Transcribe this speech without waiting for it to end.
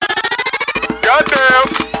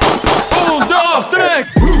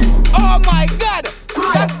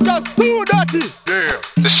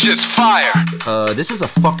shit's fire. This is a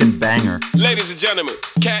fucking banger. Ladies and gentlemen,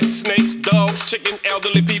 cats, snakes, dogs, chicken,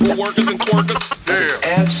 elderly people, workers and twerkers.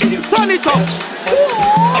 Yeah. Turn it up.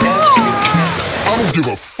 I don't give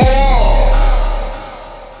a fuck.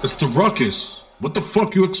 It's the ruckus. What the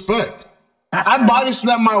fuck you expect? I body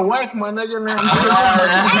slapped my wife, my nigga.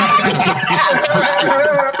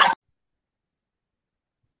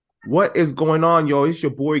 What is going on, yo? It's your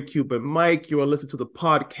boy Cuban Mike. You are listening to the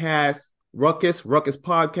podcast Ruckus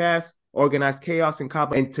Podcast, Organized Chaos and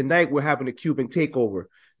Cop. And tonight we're having a Cuban takeover.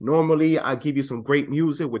 Normally, I give you some great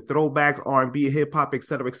music with throwbacks, R&B, hip hop,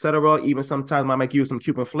 etc., etc. Even sometimes I might give you some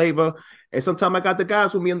Cuban flavor, and sometimes I got the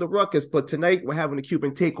guys with me in the Ruckus. But tonight we're having a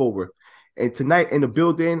Cuban takeover. And tonight in the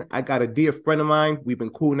building, I got a dear friend of mine. We've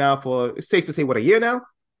been cool now for, it's safe to say, what, a year now?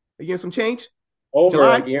 A year and some change? Over July?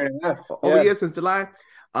 like a year and a half. Over a year since July.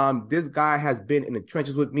 This guy has been in the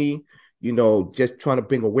trenches with me, you know, just trying to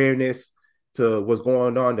bring awareness to what's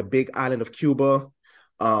going on the big island of Cuba.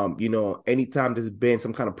 You know, anytime there's been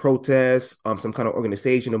some kind of protest, some kind of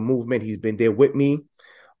organization or movement, he's been there with me.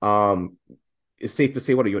 It's safe to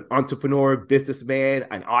say, what are you, an entrepreneur, businessman,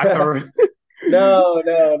 an author? No.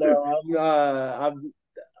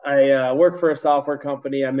 I work for a software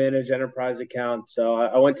company. I manage enterprise accounts. So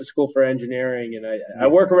I went to school for engineering, and I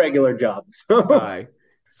work a regular job. So.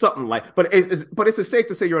 Something like, but it's safe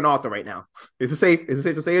to say you're an author right now. Is it safe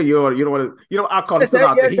to say you don't want to, I'll call him an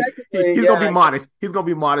author. He's gonna be modest. He's gonna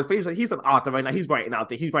be modest, but he's an author right now. He's writing out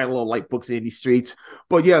there. He's writing little light books in these streets.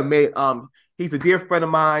 But yeah, man, he's a dear friend of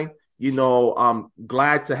mine. You know, I'm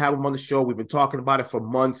glad to have him on the show. We've been talking about it for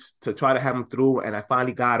months to try to have him through, and I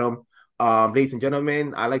finally got him. Ladies and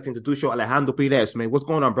gentlemen, I'd like to introduce you, Alejandro Pires, man. What's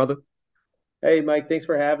going on, brother? Hey, Mike, thanks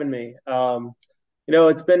for having me.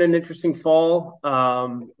 It's been an interesting fall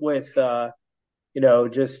with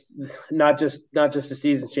just not just the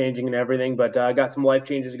season changing and everything, but I got some life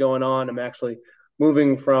changes going on. I'm actually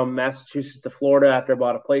moving from Massachusetts to Florida after I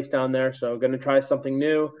bought a place down there, so going to try something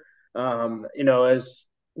new. As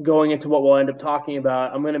going into what we'll end up talking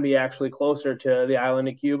about, I'm going to be actually closer to the island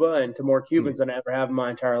of Cuba and to more Cubans than I ever have in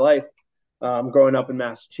my entire life. Growing up in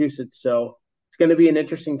Massachusetts, so it's going to be an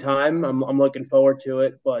interesting time. I'm looking forward to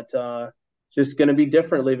it, but just going to be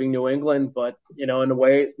different leaving New England. But in a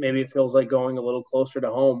way, maybe it feels like going a little closer to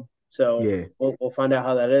home. So yeah, we'll find out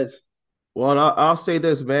how that is. Well, I'll say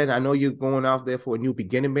this, man. I know you're going out there for a new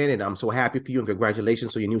beginning, man, and I'm so happy for you and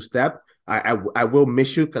congratulations on your new step. I will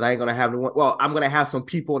miss you because I ain't gonna have anyone. Well, I'm gonna have some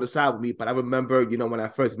people on the side with me, but I remember, when I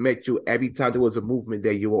first met you, every time there was a movement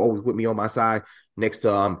there, you were always with me on my side next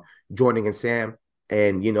to Jordan and Sam.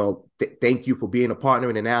 And thank you for being a partner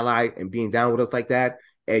and an ally and being down with us like that.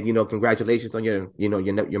 And congratulations on your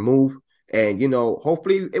move. And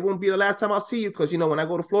hopefully it won't be the last time I'll see you because when I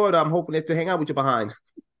go to Florida, I'm hoping to hang out with you behind.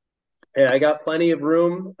 Yeah, I got plenty of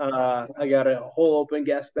room. I got a whole open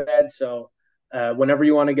guest bed, so whenever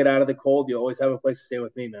you want to get out of the cold, you always have a place to stay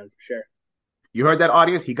with me, man, for sure. You heard that,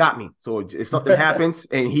 audience? He got me. So if something happens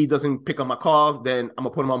and he doesn't pick up my call, then I'm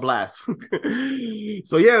gonna put him on blast.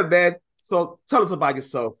 So yeah, man. So tell us about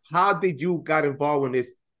yourself. How did you got involved in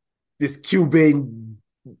this Cuban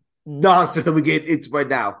nonsense that we get into right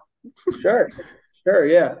now? Sure,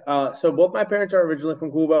 yeah. So both my parents are originally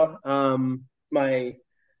from Cuba. My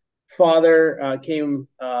father came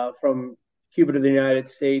from Cuba to the United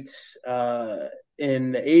States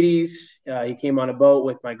in the 80s. He came on a boat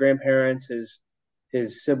with my grandparents,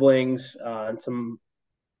 his siblings, and some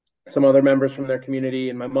other members from their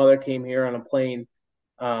community. And my mother came here on a plane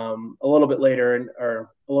a little bit later,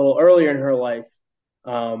 or a little earlier in her life,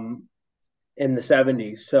 in the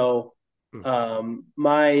 70s. So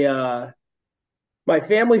my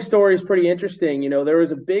family story is pretty interesting. There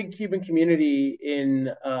was a big Cuban community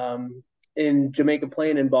in Jamaica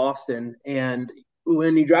Plain in Boston, and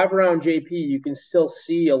when you drive around JP, you can still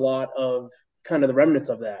see a lot of kind of the remnants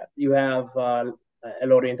of that. You have El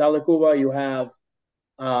Oriental de Cuba. You have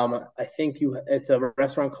I think it's a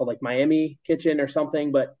restaurant called like Miami Kitchen or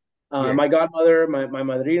something. But my godmother, my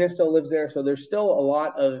madrina still lives there, so there's still a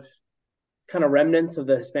lot of kind of remnants of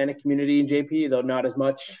the Hispanic community in JP, though not as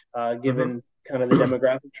much given kind of the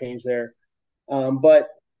demographic change there. But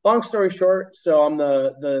long story short, so I'm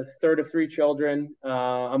the third of three children.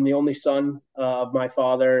 I'm the only son of my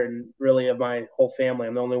father and really of my whole family.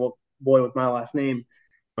 I'm the only boy with my last name.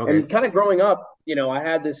 Okay. And kind of growing up, I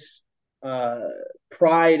had this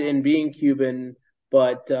pride in being Cuban,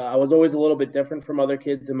 but I was always a little bit different from other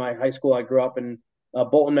kids in my high school. I grew up in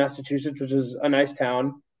Bolton, Massachusetts, which is a nice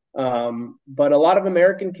town, but a lot of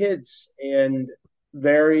American kids and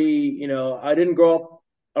very, I didn't grow up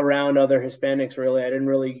around other Hispanics, really. I didn't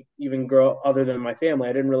really even grow up, other than my family.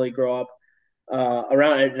 I didn't really grow up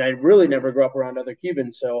around, and I really never grew up around other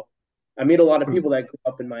Cubans. So I meet a lot of people that grew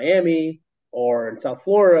up in Miami or in South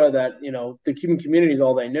Florida that, the Cuban community is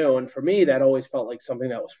all they knew. And for me, that always felt like something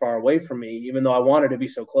that was far away from me, even though I wanted to be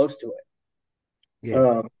so close to it.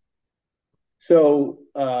 Yeah.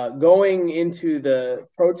 Going into the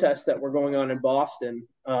protests that were going on in Boston,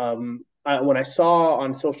 when I saw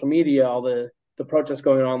on social media all the protests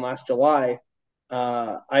going on last July,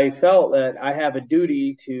 I felt that I have a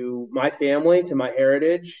duty to my family, to my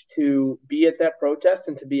heritage, to be at that protest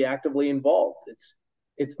and to be actively involved.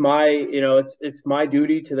 It's my it's my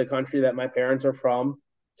duty to the country that my parents are from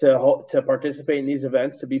to participate in these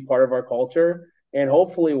events, to be part of our culture, and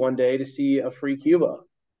hopefully one day to see a free Cuba.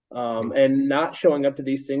 And not showing up to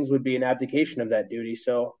these things would be an abdication of that duty.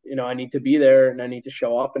 So, I need to be there and I need to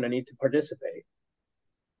show up and I need to participate.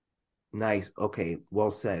 Nice. Okay.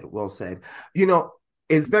 Well said. Well said.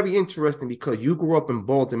 It's very interesting because you grew up in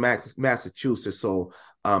Bolton, Massachusetts. So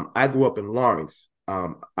I grew up in Lawrence. I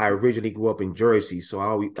originally grew up in Jersey.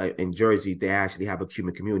 So in Jersey, they actually have a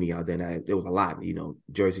Cuban community out there. And there was a lot,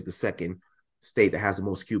 Jersey, the second state that has the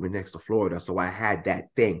most Cuban next to Florida. So I had that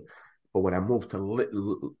thing. But when I moved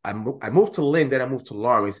to I moved to Lynn, then I moved to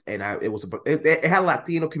Lawrence, and it had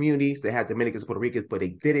Latino communities. They had Dominicans, Puerto Ricans, but they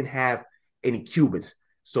didn't have any Cubans.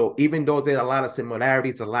 So even though there's a lot of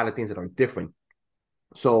similarities, a lot of things that are different.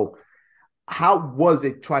 So how was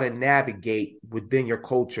it trying to navigate within your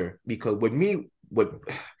culture? Because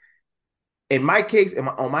in my case, and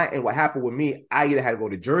what happened with me, I either had to go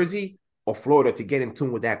to Jersey or Florida to get in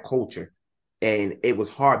tune with that culture. And it was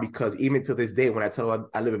hard because even to this day, when I tell them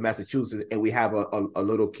I live in Massachusetts and we have a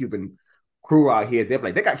little Cuban crew out here, they're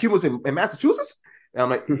like, they got Cubans in Massachusetts? And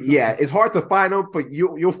I'm like, yeah, it's hard to find them, but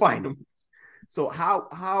you'll find them. So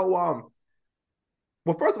well,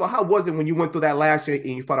 first of all, how was it when you went through that last year and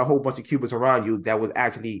you found a whole bunch of Cubans around you that was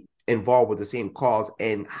actually involved with the same cause?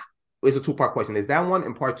 And it's a two-part question. Is that one?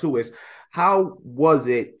 And part two is, how was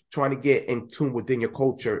it trying to get in tune within your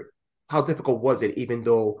culture? How difficult was it, even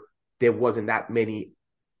though there wasn't that many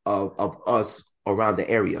of us around the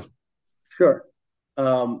area? Sure.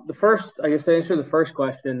 I guess to answer the first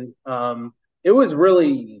question, it was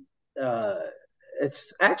really,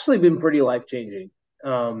 it's actually been pretty life-changing.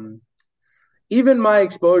 Even my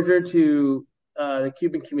exposure to the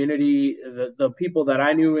Cuban community, the people that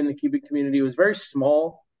I knew in the Cuban community was very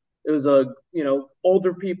small. It was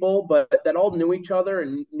older people, but that all knew each other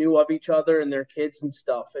and knew of each other and their kids and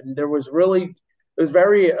stuff. And it was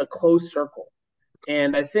very a close circle.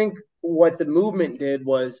 And I think what the movement did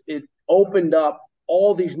was it opened up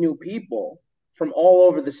all these new people from all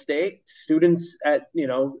over the state, students at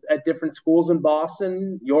different schools in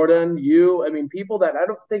Boston, Jordan, people that I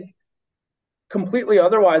don't think completely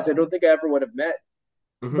otherwise, I don't think I ever would have met,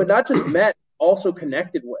 but not just met, also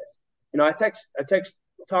connected with. I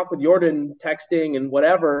talk with Jordan texting and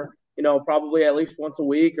whatever, probably at least once a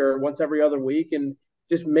week or once every other week, and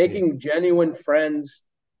just making genuine friends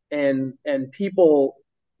and people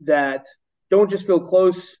that don't just feel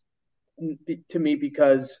close to me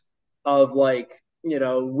because of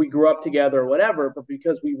we grew up together or whatever, but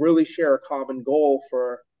because we really share a common goal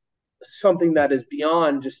for something that is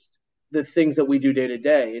beyond just the things that we do day to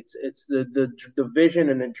day. It's the vision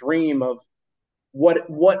and a dream of what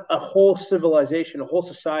a whole civilization, a whole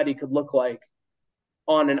society could look like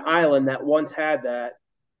on an island that once had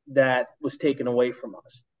that was taken away from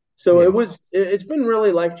us. So it's been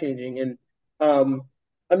really life changing. And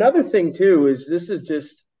another thing too is, this is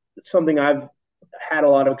just something I've had a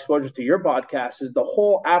lot of exposure to your podcast, is the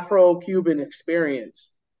whole Afro-Cuban experience.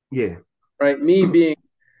 Yeah. Right. Me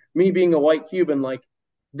being a white Cuban,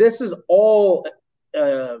 this is all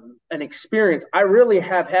an experience I really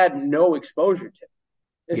have had no exposure to.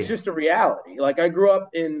 It's just a reality. I grew up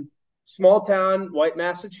in small town, white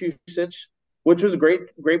Massachusetts, which was a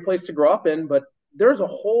great place to grow up in. But there's a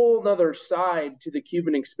whole nother side to the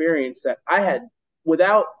Cuban experience that I had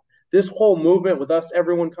without this whole movement, with us,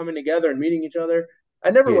 everyone coming together and meeting each other.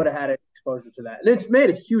 I never would have had exposure to that. And it's made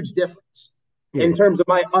a huge difference in terms of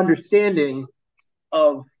my understanding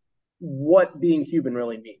of what being Cuban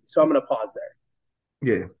really means. So I'm going to pause there.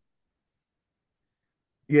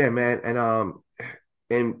 Yeah, man.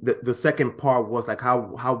 And the second part was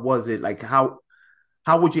how was it, how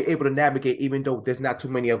would you able to navigate, even though there's not too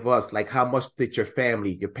many of us? How much did your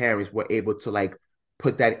family, your parents, were able to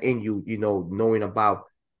put that in you, knowing about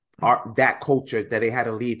that culture, that they had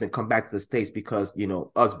to leave and come back to the States? Because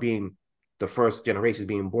us being the first generation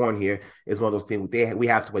being born here is one of those things we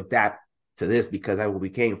have to adapt to this, because that's where we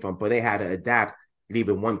came from. But they had to adapt,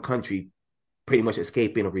 leaving one country, pretty much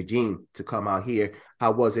escaping a regime to come out here.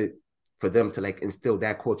 How was it for them to instill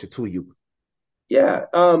that culture to you? Yeah.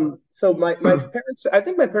 So my parents, I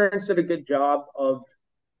think my parents did a good job of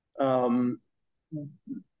um,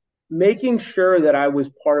 making sure that I was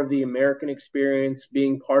part of the American experience,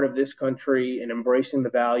 being part of this country and embracing the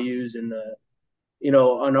values and the,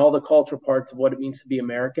 on all the cultural parts of what it means to be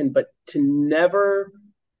American, but to never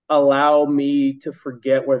allow me to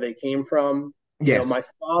forget where they came from. Yes.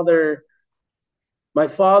 My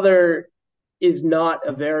father is not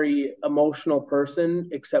a very emotional person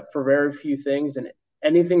except for very few things, and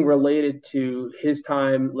anything related to his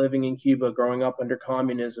time living in Cuba, growing up under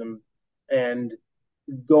communism, and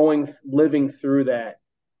going living through that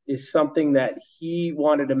is something that he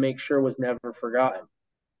wanted to make sure was never forgotten.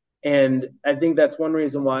 And I think that's one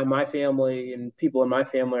reason why my family and people in my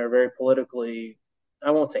family are very politically,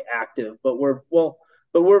 I won't say active, but we're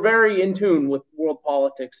very in tune with world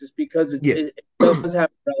politics, is because Yeah. it does have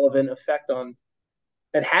a relevant effect on,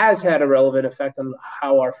 it has had a relevant effect on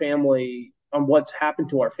how our family, on what's happened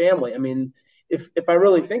to our family. I mean, if I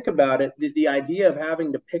really think about it, the idea of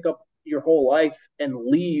having to pick up your whole life and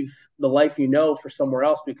leave the life for somewhere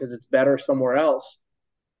else because it's better somewhere else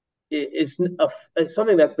is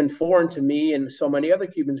something that's been foreign to me and so many other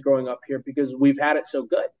Cubans growing up here, because we've had it so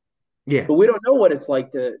good. Yeah. But we don't know what it's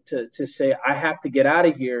like to say I have to get out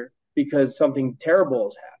of here because something terrible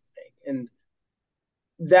is happening,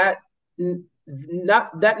 and that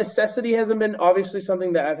necessity hasn't been obviously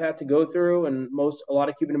something that I've had to go through, and a lot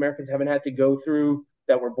of Cuban Americans haven't had to go through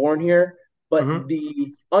that were born here. But Hmm.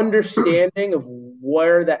 the understanding of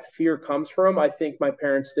where that fear comes from, I think my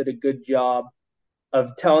parents did a good job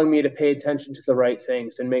of telling me to pay attention to the right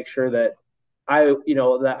things and make sure that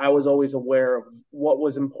that I was always aware of what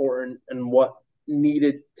was important and what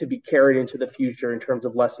needed to be carried into the future in terms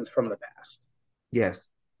of lessons from the past. Yes.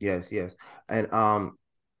 Yes. Yes. And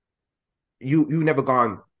you never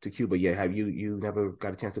gone to Cuba yet, have you? You never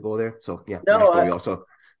got a chance to go there. So yeah, No, nice story. Also,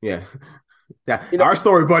 yeah, that you know, our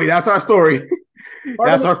story, buddy. That's our story. part of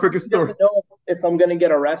That's me our freaking story. doesn't know if I'm going to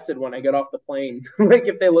get arrested when I get off the plane. Like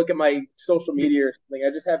if they look at my social Yeah. media or something,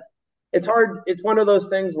 I just have. It's hard. It's one of those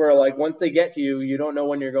things where like once they get to you, you don't know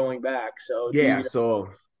when you're going back. So do Yeah. you? So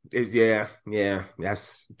yeah, yeah.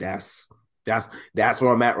 That's that's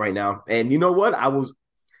where I'm at right now. And you know what?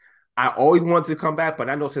 I always wanted to come back, but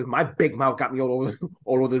I know since my big mouth got me all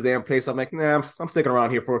over the damn place, I'm like, nah, I'm sticking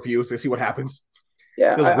around here for a few to see what happens.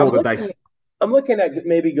 Yeah, Just I'm roll the looking. dice. I'm looking at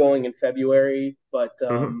maybe going in February, but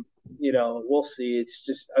Hmm. we'll see. It's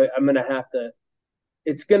just I'm gonna have to.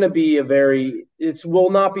 It's gonna be a very. It's will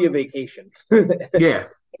not be a vacation. Yeah,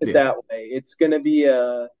 yeah, That way, it's gonna be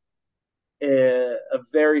a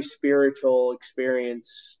very spiritual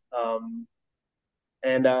experience.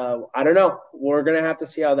 And I don't know. We're gonna have to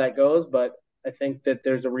see how that goes, but I think that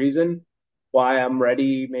there's a reason why I'm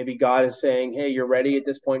ready. Maybe God is saying, "Hey, you're ready at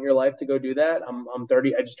this point in your life to go do that." I'm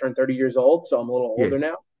 30. I just turned 30 years old, so I'm a little yeah. older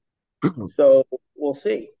now. So we'll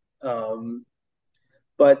see. Um,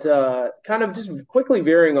 but kind of just quickly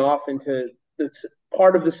veering off into the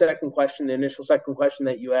part of the second question, the initial second question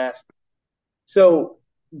that you asked. So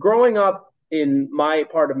growing up in my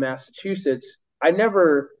part of Massachusetts, I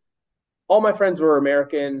never all my friends were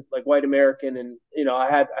American, like white American, and I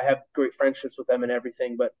have great friendships with them and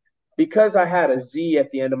everything. But because I had a Z at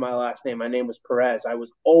the end of my last name, my name was Perez. I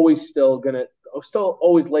was still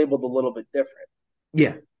always labeled a little bit different.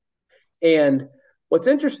 Yeah. And what's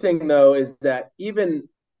interesting though is that even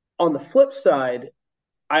on the flip side,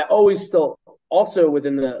 I always still also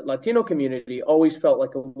within the Latino community always felt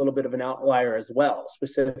like a little bit of an outlier as well,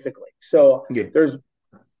 specifically. So Yeah. there's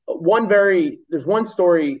there's one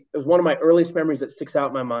story. It was one of my earliest memories that sticks out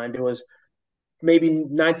in my mind. It was maybe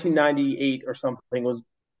 1998 or something. It was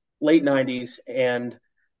late 90s, and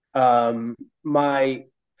my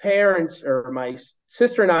parents or my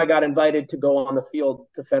sister and I got invited to go on the field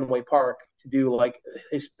to Fenway Park to do like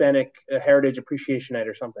Hispanic Heritage Appreciation Night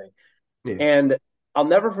or something. Yeah. And I'll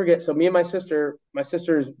never forget. So me and my sister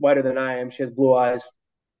is whiter than I am. She has blue eyes,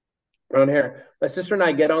 brown hair. My sister and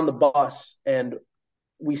I get on the bus and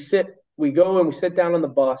we go and we sit down on the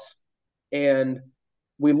bus and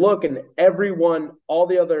we look and all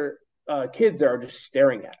the other kids are just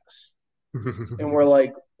staring at us. And we're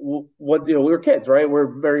like, what, we were kids, right?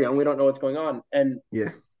 We're very young. We don't know what's going on. And,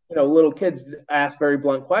 Yeah. little kids ask very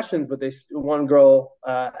blunt questions, but one girl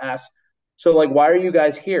asked, so like, why are you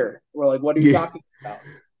guys here? We're like, what are you Yeah. talking about?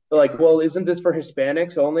 They're like, well, isn't this for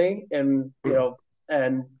Hispanics only? And,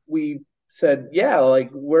 and we said, yeah, like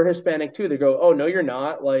we're Hispanic too. They go, oh, no, you're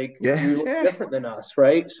not. Like you look Yeah. different than us,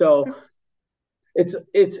 right? So it's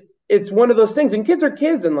it's it's one of those things, and kids are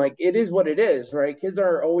kids, and like it is what it is, right? Kids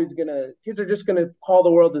are just gonna call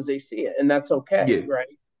the world as they see it, and that's okay, Yeah. right?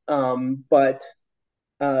 But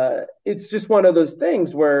it's just one of those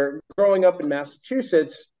things where growing up in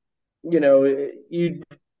Massachusetts, you know,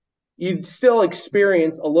 you'd still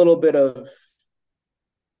experience a little bit of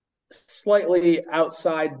slightly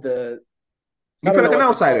outside the You I feel don't know like an what to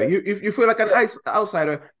outsider. call it. You feel like an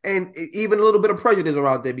outsider, and even a little bit of prejudice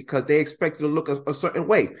around there because they expect you to look a certain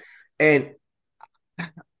way. And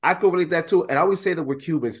I could relate that too. And I always say that we're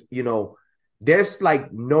Cubans, there's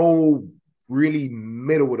like no really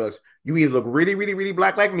middle with us. You either look really, really, really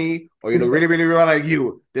black like me, or you look really, really, really like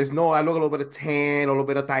you. There's no, I look a little bit of tan, a little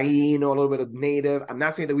bit of Taino, a little bit of native. I'm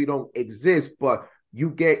not saying that we don't exist, but you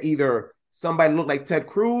get either somebody look like Ted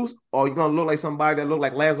Cruz, or you're gonna look like somebody that look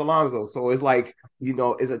like Lance Alonso. So it's like,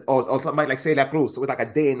 or somebody like Celia Cruz. So it's like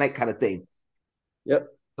a day and night kind of thing. Yep.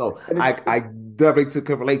 So And I definitely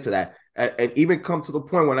could relate to that, and even come to the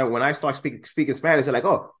point when I start speaking Spanish, they're like,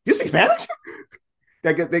 "Oh, you speak Spanish?"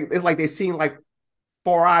 It's like they seen like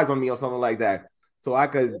four eyes on me or something like that. So I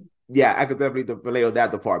could definitely relate on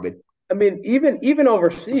that department. I mean, even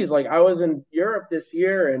overseas, like I was in Europe this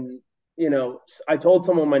year, and I told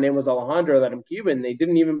someone my name was Alejandro, that I'm Cuban. They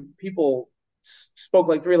didn't even people spoke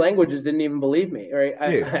like three languages, didn't even believe me. Right?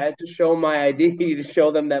 I Yeah, had to show my ID to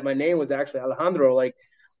show them that my name was actually Alejandro. Like,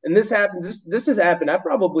 and this happens. This has happened. I've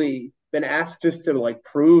probably been asked just to like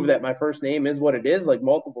prove that my first name is what it is, like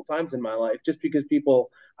multiple times in my life, just because people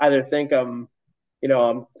either think I'm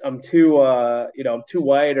too I'm too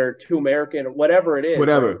white or too American or whatever it is, right?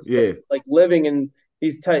 whatever. So Yeah, like living in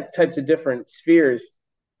these types of different spheres.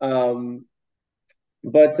 Um,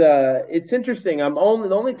 but it's interesting. The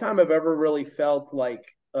only time I've ever really felt like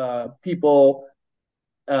people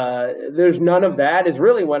there's none of that is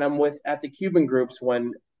really when I'm with at the Cuban groups,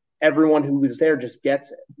 when everyone who was there just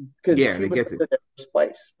gets it, because yeah, they Cuba's get such it. a diverse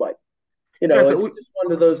place. But Yeah, it's just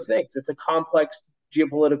one of those things. It's a complex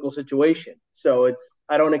geopolitical situation. So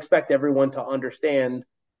I don't expect everyone to understand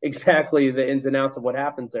exactly the ins and outs of what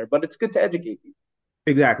happens there, but it's good to educate you.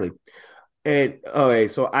 exactly. And okay,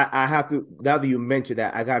 so I have to, now that you mentioned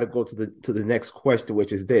that, I got to go to the next question,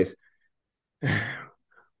 which is this: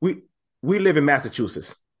 we we live in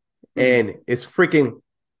Massachusetts, Mm, and it's freaking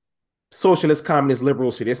socialist, communist,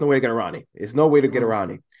 liberal city. There's no way to get around it. There's no way to get mm,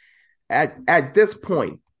 around it. At this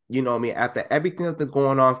point, you know what I mean, after everything that's been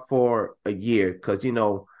going on for a year, because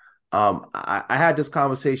I had this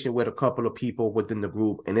conversation with a couple of people within the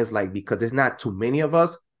group, and it's like, because there's not too many of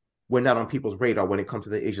us, we're not on people's radar when it comes to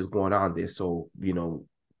the issues going on there. So,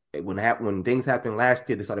 when things happened last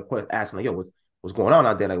year, they started asking like, yo, what's going on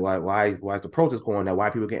out there? Like, why is the protest going on? Why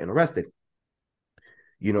are people getting arrested?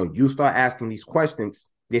 You start asking these questions,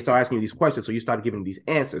 they start asking you these questions, so you start giving these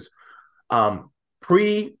answers.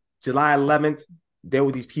 Pre July 11th, there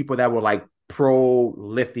were these people that were like pro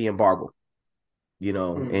lift the embargo,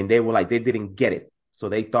 mm. and they were like, they didn't get it. So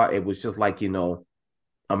they thought it was just like,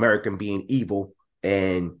 American being evil,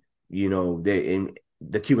 and, they in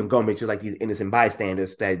the Cuban government just like these innocent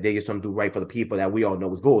bystanders that they just trying to do right for the people that we all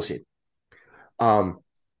know is bullshit. Um,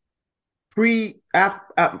 pre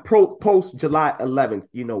after pro post July 11th,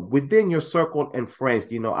 within your circle and friends,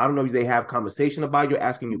 I don't know if they have conversation about you,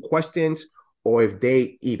 asking you questions, or if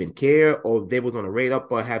they even care, or if they was on the radar,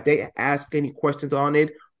 but have they asked any questions on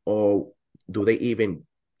it, or do they even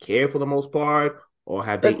care for the most part, or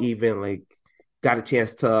have they That's even like got a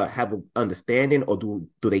chance to have an understanding, or do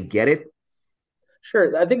they get it?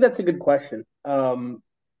 sure. I think that's a good question.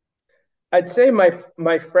 I'd say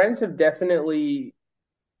my friends have definitely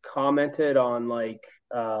commented on like,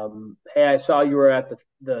 hey, I saw you were at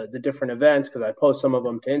the different events because I post some of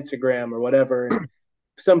them to Instagram or whatever, and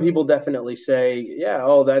some people definitely say, yeah,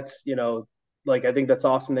 oh, that's like I think that's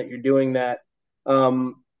awesome that you're doing that.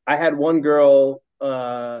 I had one girl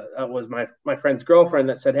that was my friend's girlfriend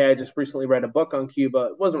that said, hey, I just recently read a book on Cuba.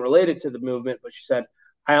 It wasn't related to the movement, but she said,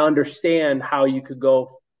 I understand how you could go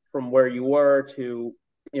from where you were to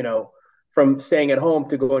you know from staying at home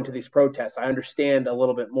to going to these protests. I understand a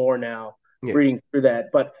little bit more now Yeah, reading through that,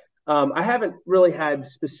 but I haven't really had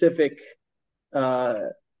specific uh,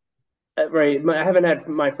 right. I haven't had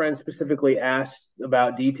my friends specifically asked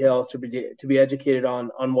about details to be educated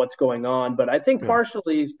on what's going on, but I think yeah,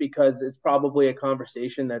 partially is because it's probably a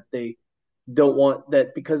conversation that they don't want,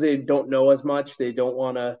 that because they don't know as much, they don't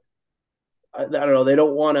want to. I don't know. They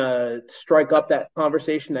don't want to strike up that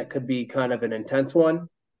conversation that could be kind of an intense one.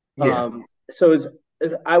 yeah, So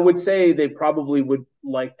I would say they probably would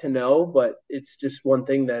like to know, but it's just one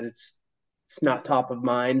thing that it's not top of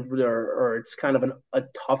mind, or it's kind of a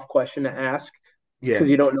tough question to ask yeah. because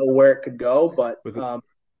you don't know where it could go. But We could-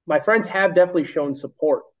 my friends have definitely shown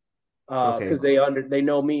support Okay. because they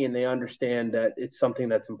know me and they understand that it's something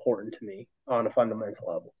that's important to me on a fundamental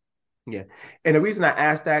level. Yeah, and the reason I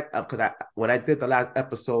asked that because I when I did the last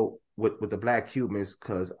episode with the Black Cubans,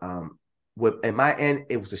 because with in my end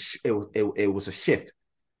it was it was a shift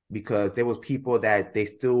because there was people that they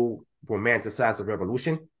still romanticize the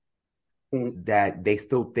revolution, Mm. that they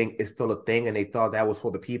still think it's still a thing, and they thought that was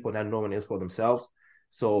for the people, not knowing it's for themselves.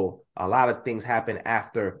 So a lot of things happened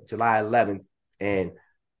after July 11th, and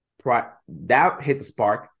that hit the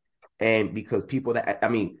spark. And because people that I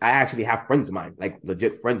mean, I actually have friends of mine, like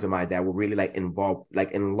legit friends of mine, that were really like involved,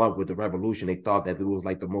 like in love with the revolution. They thought that it was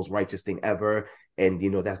like the most righteous thing ever, and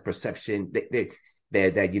that perception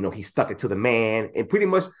that he stuck it to the man, and pretty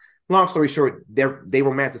much. Long story short, they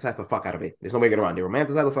romanticize the fuck out of it. There's no way to get around. They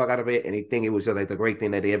romanticize the fuck out of it, and they think it was just like the great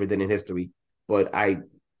thing that they ever did in history. But I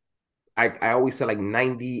always say like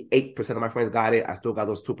 98% of my friends got it. I still got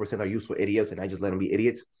those 2% are useful idiots, and I just let them be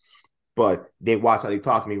idiots. But they watch how they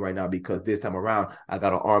talk to me right now because this time around I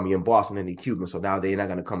got an army in Boston and in Cuban, so now they're not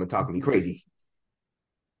gonna come and talk to me crazy.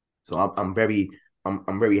 So I'm very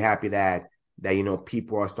happy that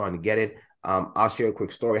people are starting to get it. I'll share a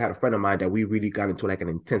quick story. I had a friend of mine that we really got into like an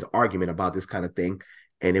intense argument about this kind of thing,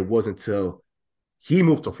 and it wasn't until he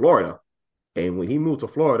moved to Florida. And when he moved to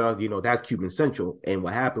Florida, that's Cuban Central. And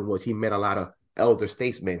what happened was he met a lot of elder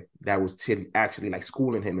statesmen that was actually like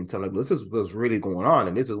schooling him and telling him this is what's really going on,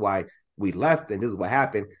 and this is why we left, and this is what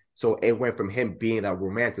happened. So it went from him being a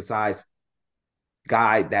romanticized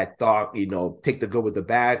guy that thought, take the good with the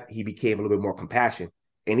bad, he became a little bit more compassionate.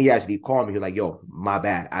 And he actually called me. He was like, "Yo, my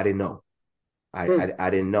bad. I didn't know. I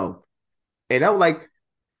didn't know." And I'm like,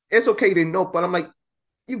 "It's okay, you didn't know." But I'm like,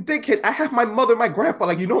 "You dickhead, I have my mother, my grandpa,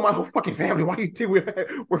 like my whole fucking family. Why do you think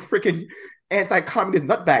we're freaking anti-communist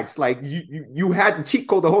nutbags? Like you had the cheat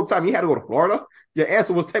code the whole time. You had to go to Florida. Your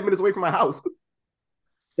answer was 10 minutes away from my house."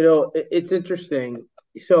 It's interesting.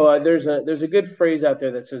 So there's a good phrase out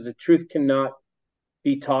there that says the truth cannot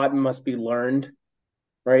be taught and must be learned,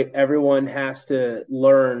 right? Everyone has to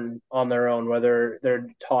learn on their own, whether they're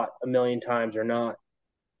taught a million times or not.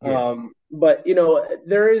 Yeah, But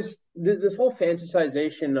there is this whole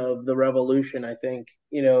fantasization of the revolution. I think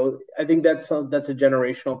that's a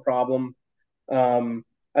generational problem. I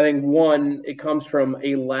think one, it comes from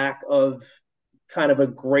a lack of kind of a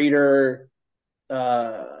greater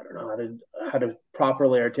I don't know how to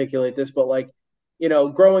properly articulate this, but like,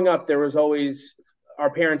 growing up, there was always our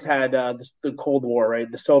parents had the Cold War, right?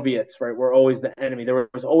 The Soviets, right, were always the enemy. There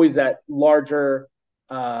was always that larger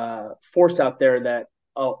force out there that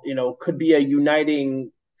could be a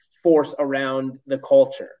uniting force around the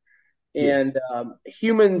culture. yeah, And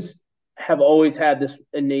humans have always had this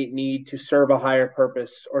innate need to serve a higher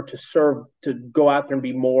purpose or to go out there and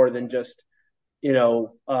be more than just you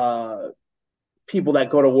know people that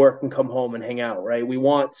go to work and come home and hang out, right? We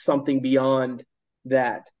want something beyond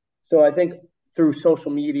that. So I think through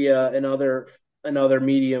social media and other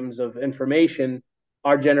mediums of information,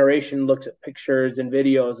 our generation looks at pictures and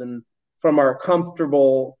videos, and from our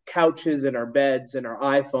comfortable couches and our beds and our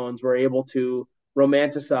iPhones, we're able to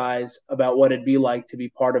romanticize about what it'd be like to be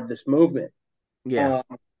part of this movement. yeah,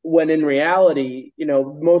 Um, when in reality,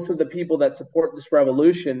 most of the people that support this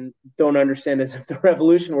revolution don't understand as if the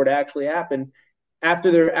revolution were to actually happen,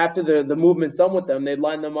 after the movement's done with them, they'd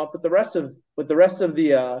line them up with the rest of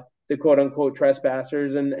the quote unquote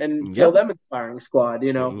trespassers and throw yep, them in the firing squad.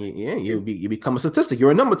 yeah. You become a statistic.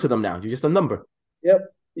 You're a number to them now. You're just a number. Yep,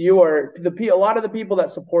 you are a lot of the people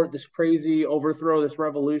that support this crazy overthrow, this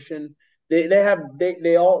revolution.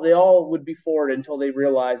 They all would be for it until they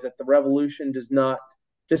realize that the revolution does not,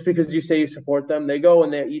 just because you say you support them, they go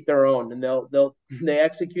and they eat their own, and they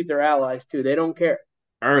execute their allies too. They don't care.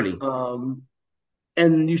 Early. Um,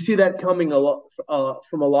 and you see that coming a lot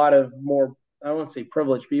from a lot of more, I don't want to say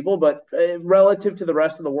privileged people, but relative to the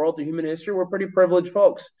rest of the world, to human history, we're pretty privileged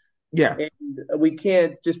folks, Yeah, and we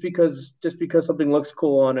can't, just because something looks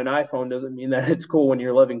cool on an iPhone doesn't mean that it's cool when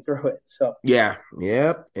you're living through it. So yeah,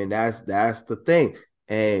 yep. And that's the thing.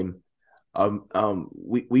 And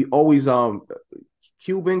we always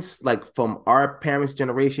Cubans, like from our parents'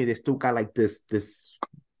 generation, they still got like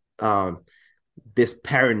um this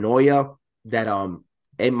paranoia that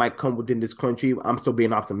it might come within this country. I'm still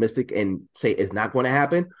being optimistic and say it's not going to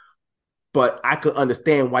happen, but I could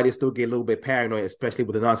understand why they still get a little bit paranoid, especially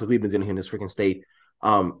with the nonsense we've been dealing in this freaking state.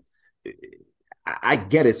 Um, I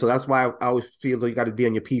get it, so that's why I always feel like you got to be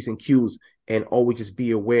on your P's and Q's and always just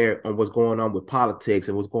be aware on what's going on with politics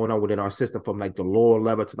and what's going on within our system from like the lower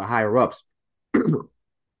level to the higher ups.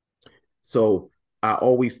 So I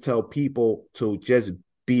always tell people to just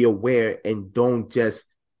be aware and don't just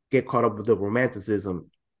get caught up with the romanticism.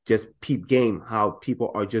 Just peep game how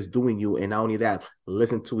people are just doing you. And not only that,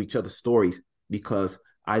 listen to each other's stories because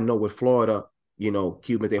I know with Florida,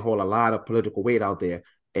 Cubans, they hold a lot of political weight out there,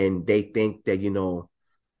 and they think that,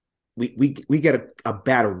 we get a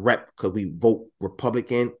bad rep because we vote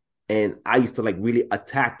Republican, and I used to like really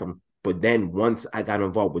attack them. But then once I got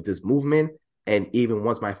involved with this movement, and even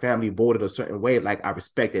once my family voted a certain way, like I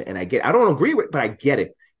respect it, and I don't agree with it, but I get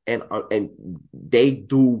it, and they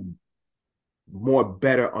do more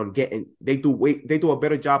better on getting they do a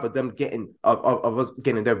better job of them getting of us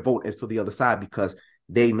getting their vote into the other side, because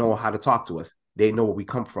they know how to talk to us, they know where we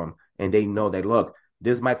come from, and they know that, look,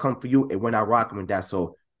 this might come for you and we're not rocking with that,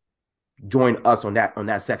 so join us on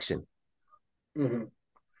that section. Mm-hmm.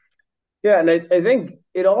 Yeah, and I think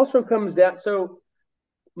it also comes down. So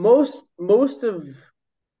most of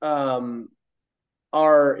um,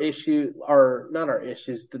 our issue are not our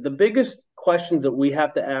issues. The biggest questions that we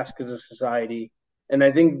have to ask as a society, and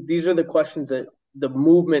I think these are the questions that the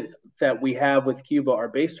movement that we have with Cuba are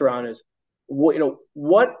based around, is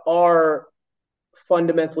what are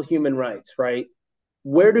fundamental human rights, right?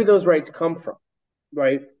 Where do those rights come from,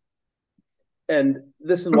 right? And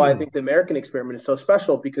this is why I think the American experiment is so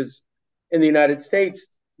special, because in the United States,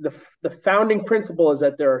 the founding principle is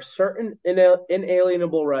that there are certain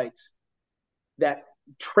inalienable rights that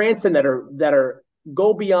transcend, that are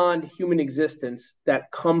go beyond human existence, that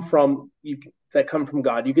come from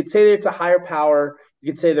God. You could say it's a higher power.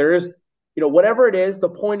 You could say there is, whatever it is. The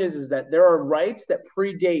point is that there are rights that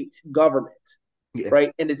predate government,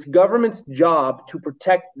 right? And it's government's job to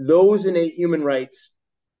protect those innate human rights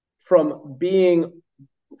from being,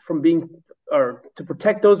 or to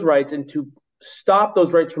protect those rights and to stop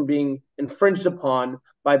those rights from being infringed upon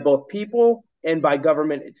by both people and by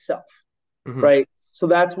government itself, right? So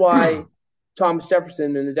that's why Thomas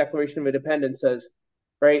Jefferson in the Declaration of Independence says,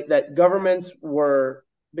 right, that governments were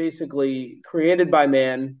basically created by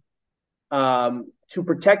man to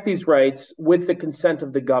protect these rights with the consent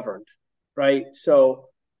of the governed, right? So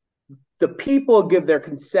the people give their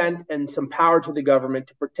consent and some power to the government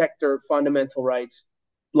to protect their fundamental rights,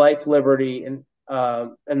 life, liberty, and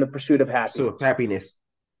the pursuit of happiness. So happiness,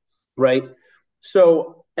 right?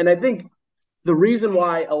 So, and I think the reason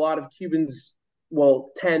why a lot of Cubans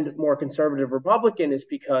will tend more conservative Republican is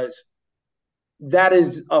because that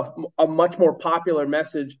is a much more popular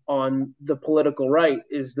message on the political right,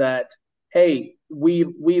 is that, hey, we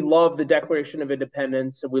love the Declaration of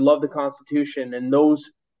Independence and we love the Constitution, and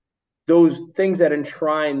those things that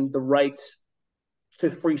enshrine the rights to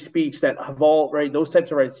free speech that have all, right, those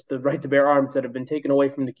types of rights, the right to bear arms, that have been taken away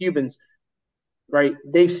from the Cubans, right?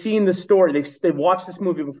 They've seen the story. They've watched this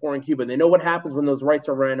movie before in Cuba. They know what happens when those rights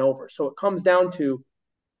are ran over. So it comes down to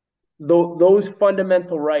those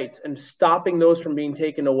fundamental rights and stopping those from being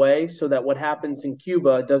taken away, so that what happens in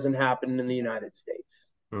Cuba doesn't happen in the United States.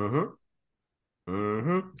 And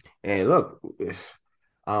look,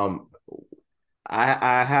 um,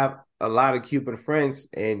 I have a lot of Cuban friends,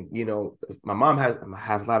 and my mom has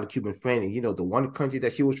a lot of Cuban friends, and the one country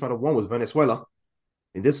that she was trying to win was Venezuela,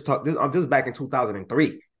 and this is back in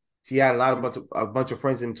 2003. She had a bunch of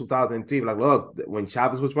friends in 2003. Like, look, when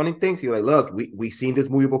Chavez was running things, he was like, look, we seen this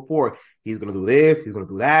movie before. He's gonna do this. He's gonna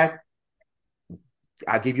do that.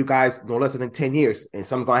 I give you guys no less than 10 years, and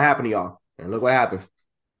something's gonna happen to y'all. And look what happened.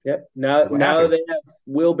 Yep. Now they have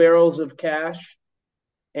wheelbarrows of cash,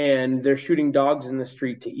 and they're shooting dogs in the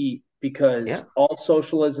street to eat, because all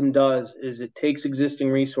socialism does is it takes existing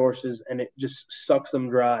resources and it just sucks them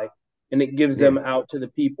dry, and it gives them out to the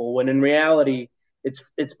people, when in reality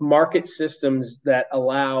it's market systems that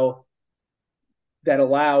allow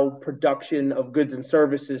production of goods and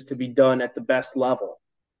services to be done at the best level,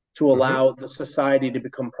 to allow the society to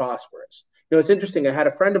become prosperous. It's interesting. I had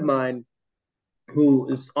a friend of mine who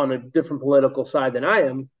is on a different political side than I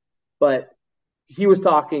am, but we were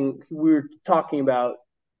talking about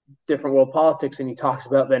different world politics, and he talks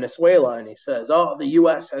about Venezuela, and he says, oh, the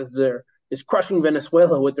U.S. is crushing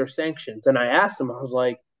Venezuela with their sanctions. And I asked him, I was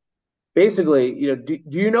like, basically, do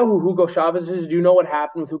you know who Hugo Chavez is? Do you know what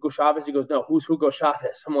happened with Hugo Chavez? He goes, no, who's Hugo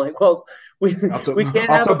Chavez? I'm like, well, we can't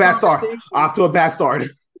have a conversation. Off to a bad start.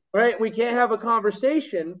 Right? We can't have a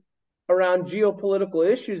conversation around geopolitical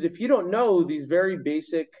issues if you don't know these very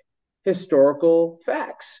basic historical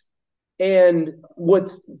facts. And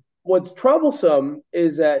what's troublesome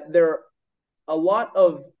is that there are a lot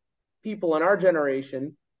of people in our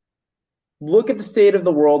generation look at the state of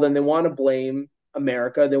the world and they want to blame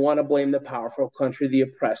America. They want to blame the powerful country, the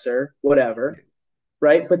oppressor, whatever,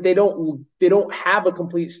 right? But they don't have a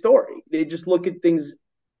complete story. They just look at things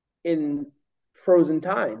in frozen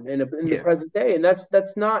time, in the present day, and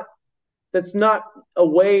that's not a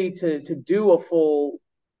way to do a full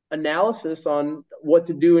analysis on what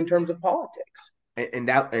to do in terms of politics. and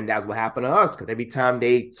that's what happened to us because every time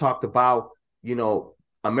they talked about you know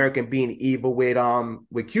American being evil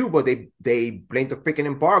with Cuba, they blamed the freaking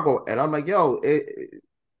embargo, and I'm like, yo,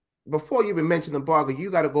 before you even mention the embargo,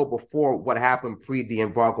 you got to go before what happened pre the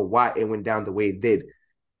embargo, why it went down the way it did,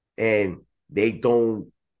 and they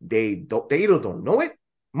either don't know it.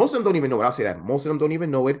 Most of them don't even know it. I'll say that most of them don't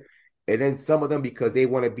even know it, and then some of them because they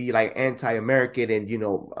want to be like anti-American and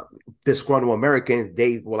disgruntled Americans,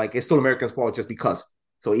 they were like it's still Americans' fault just because.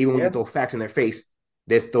 So even when you throw facts in their face,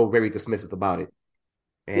 they're still very dismissive about it,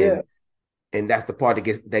 Yeah. and that's the part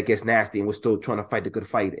that gets nasty. And we're still trying to fight the good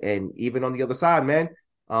fight. And even on the other side, man,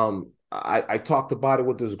 I talked about it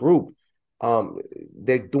with this group.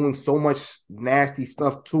 They're doing so much nasty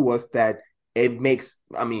stuff to us that it makes.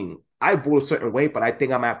 I mean, I vote a certain way, but I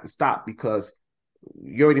think I'm gonna have to stop because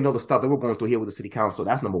you already know the stuff that we're going through here with the city council.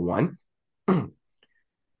 That's number one.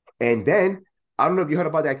 And then I don't know if you heard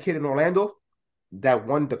about that kid in Orlando that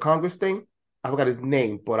won the Congress thing. I forgot his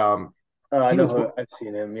name, but I he know was who I've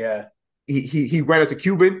seen him. Yeah. he ran as a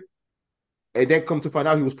Cuban, and then come to find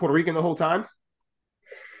out he was Puerto Rican the whole time.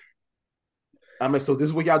 I mean, so this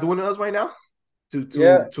is what y'all doing to us right now to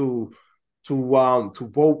Yeah. to to to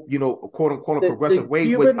vote, quote unquote, a progressive The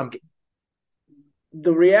way, which Cuban,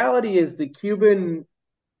 the reality is the Cuban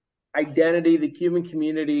identity, the Cuban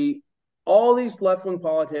community, all these left wing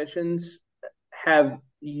politicians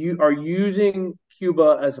are using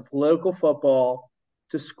Cuba as a political football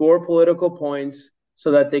to score political points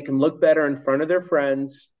so that they can look better in front of their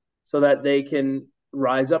friends, so that they can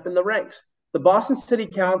rise up in the ranks. The Boston City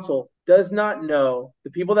Council does not know the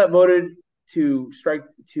people that voted to strike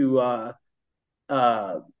to uh,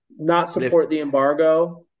 not live. support the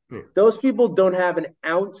embargo. Yeah. Those people don't have an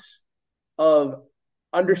ounce of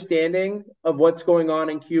understanding of what's going on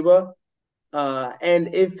in Cuba.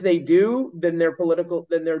 And if they do, then they're political.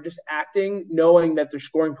 Then they're just acting, knowing that they're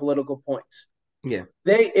scoring political points. Yeah.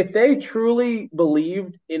 If they truly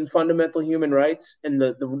believed in fundamental human rights and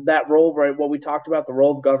that role, right, what we talked about, the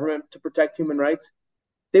role of government to protect human rights,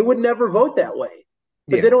 they would never vote that way.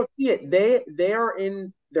 But Yeah. they don't see it. They are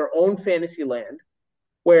in their own fantasy land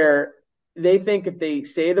where they think if they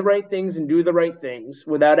say the right things and do the right things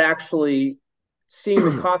without actually seeing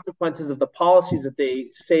the consequences of the policies that they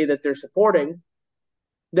say that they're supporting,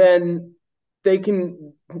 then they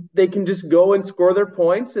can they can just go and score their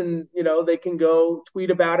points, and they can go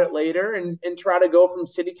tweet about it later and try to go from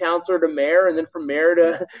city councilor to mayor, and then from mayor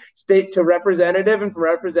to state to representative, and from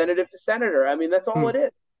representative to senator. I mean, that's all it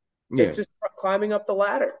is. It's Yeah. just climbing up the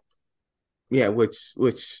ladder. Yeah. Which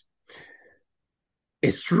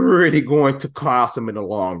it's really going to cost them in the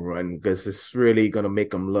long run because it's really going to make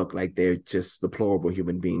them look like they're just deplorable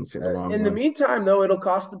human beings in the long In the run. meantime, though, it'll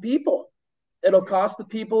cost the people. It'll cost the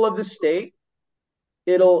people of the state.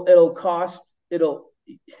 It'll cost it'll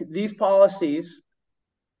these policies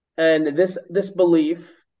and this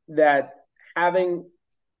belief that having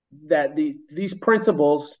that these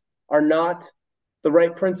principles are not the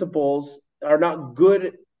right principles, are not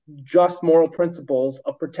good, just moral principles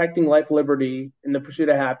of protecting life, liberty, and the pursuit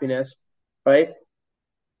of happiness, right?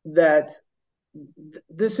 That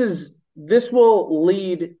this will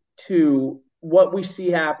lead to what we see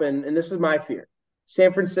happen, and this is my fear.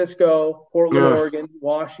 San Francisco, Portland, Ugh. Oregon,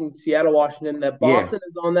 Washington, Seattle, Washington, that Yeah. Boston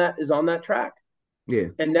is on that track. Yeah.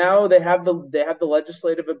 And now they have the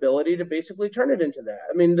legislative ability to basically turn it into that.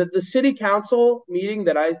 I mean, the city council meeting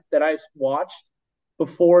that I watched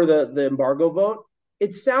before the embargo vote,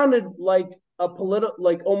 it sounded like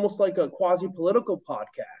almost like a quasi political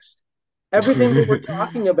podcast. Everything they were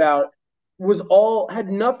talking about had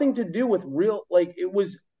nothing to do with real, like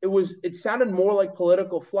it sounded more like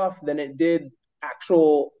political fluff than it did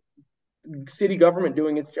actual city government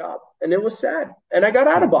doing its job, and it was sad. And I got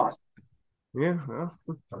out of Boston. Yeah. Well,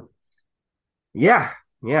 yeah.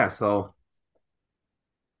 Yeah. So,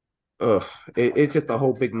 ugh, it's just a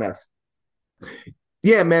whole big mess.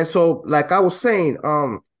 Yeah, man. So, like I was saying,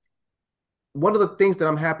 one of the things that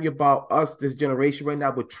I'm happy about us, this generation right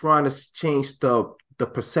now, we're trying to change the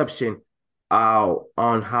perception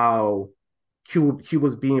on how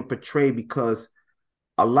Cuba's being portrayed because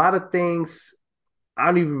a lot of things I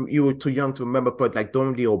don't even you were too young to remember, but like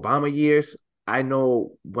during the Obama years, I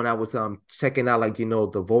know when I was checking out like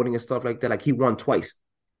the voting and stuff like that, like he won twice.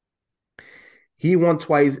 He won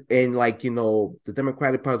twice, and like the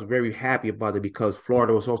Democratic Party was very happy about it because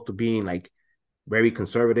Florida was supposed to being like very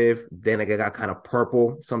conservative. Then like, it got kind of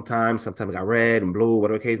purple sometimes it got red and blue,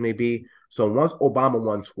 whatever the case may be. So once Obama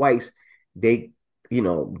won twice, they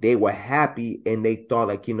they were happy and they thought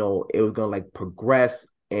like it was gonna like progress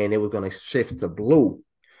and it was gonna shift to blue.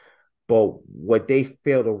 But what they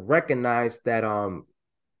fail to recognize that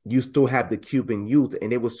you still have the Cuban youth,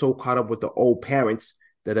 and they were so caught up with the old parents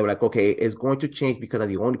that they were like, okay, it's going to change because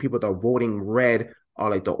the only people that are voting red are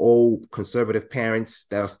like the old conservative parents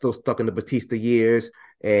that are still stuck in the Batista years,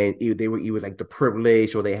 and they were either like the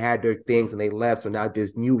privilege or they had their things and they left. So now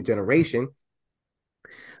this new generation,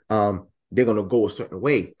 they're gonna go a certain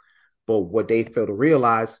way. But what they failed to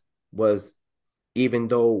realize was, even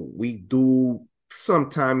though we do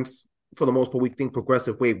sometimes, for the most part, we think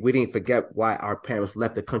progressive way, we didn't forget why our parents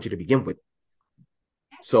left the country to begin with.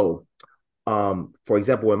 So, for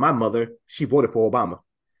example, with my mother, she voted for Obama.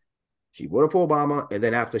 She voted for Obama, and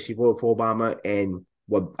then after she voted for Obama, and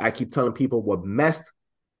what I keep telling people, what messed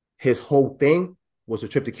his whole thing was a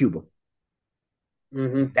trip to Cuba.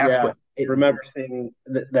 That's Yeah, what I remember seeing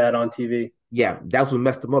that on TV. yeah, that's what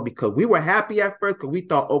messed him up, because we were happy at first because we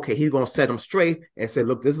thought, okay, he's gonna set him straight and say,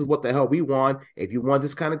 look, this is what the hell we want. If you want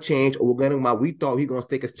this kind of change, or we're gonna, we thought he's gonna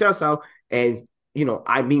stick his chest out and,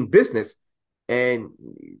 I mean business. And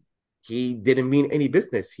he didn't mean any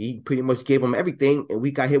business. He pretty much gave him everything, and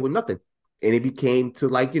we got hit with nothing. And it became to,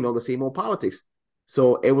 like, the same old politics.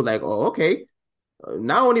 So it was like, oh, okay.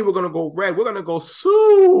 Not only we're gonna go red, we're gonna go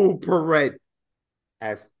super red.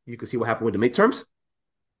 As you can see what happened with the midterms.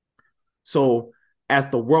 So as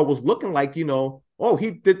the world was looking like, oh,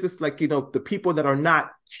 he did this, like, the people that are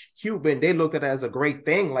not Cuban, they looked at it as a great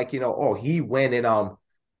thing. Like, oh, he went and,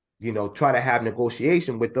 try to have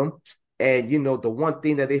negotiation with them. And, the one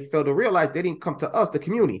thing that they failed to realize, they didn't come to us, the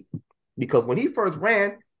community. Because when he first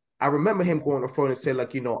ran, I remember him going to front and say,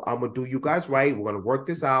 like, I'm going to do you guys right. We're going to work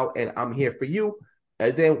this out, and I'm here for you.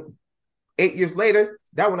 And then 8 years later,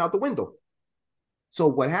 that went out the window. So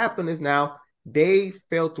what happened is now they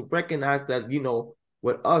failed to recognize that,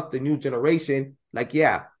 with us, the new generation, like,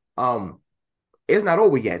 yeah, it's not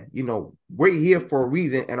over yet. We're here for a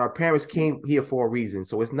reason, and our parents came here for a reason.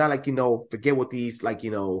 So it's not like, forget what these, like,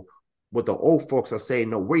 what the old folks are saying.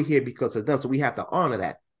 No, we're here because of them. So we have to honor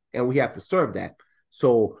that, and we have to serve that.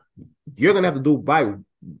 So you're gonna have to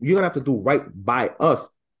do right by us,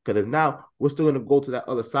 because now we're still gonna go to that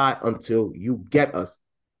other side until you get us.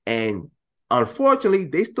 And unfortunately,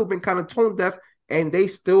 they still been kind of tone deaf, and they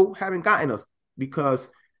still haven't gotten us, because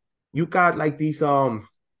you got like these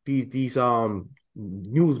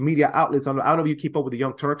news media outlets. I don't know if you keep up with the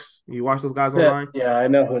Young Turks. You watch those guys online. Yeah, I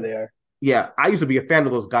know who they are. Yeah, I used to be a fan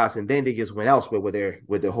of those guys, and then they just went elsewhere with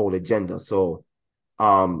their whole agenda. So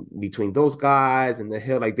between those guys and the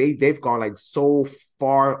Hill, like they've gone like so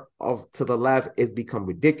far off to the left, it's become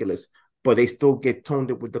ridiculous. But they still get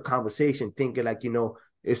toned up with the conversation, thinking like,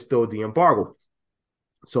 it's still the embargo.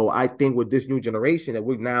 So I think with this new generation that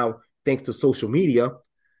we're now, thanks to social media,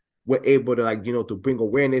 we're able to, like, to bring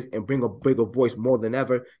awareness and bring a bigger voice more than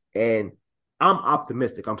ever. And I'm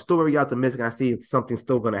optimistic. I'm still very optimistic. And I see something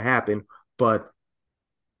still going to happen. But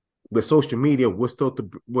with social media, we're still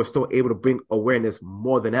able to bring awareness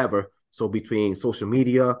more than ever. So between social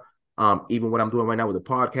media, even what I'm doing right now with the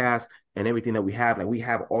podcast and everything that we have, like, we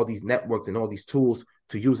have all these networks and all these tools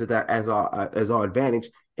to use it as our advantage,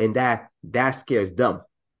 and that scares them,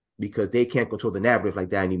 because they can't control the narrative like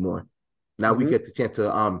that anymore. Now we get the chance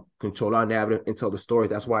to control our narrative and tell the stories.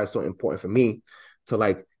 That's why it's so important for me to,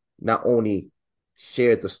 like, not only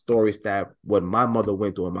share the stories that what my mother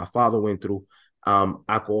went through and my father went through.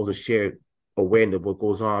 I could also share awareness of what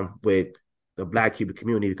goes on with the Black Cuban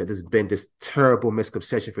community, because there's been this terrible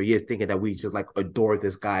misconception for years, thinking that we just, like, adored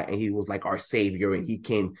this guy and he was like our savior and he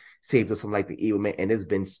came save us from, like, the evil man. And it's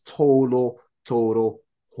been total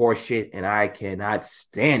horseshit, and I cannot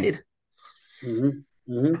stand it.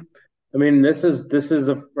 I mean, this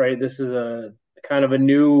is a kind of a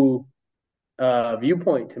new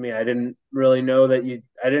viewpoint to me. I didn't really know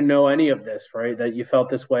I didn't know any of this, right? That you felt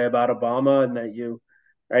this way about Obama, and that you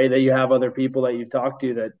have other people that you've talked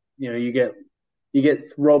to that, you get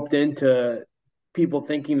roped into people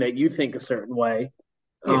thinking that you think a certain way.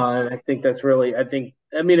 And I think that's really, I mean,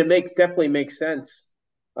 it definitely makes sense.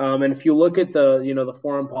 And if you look at the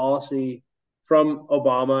foreign policy from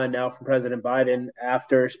Obama and now from President Biden,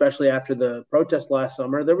 especially after the protest last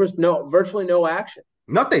summer, there was virtually no action.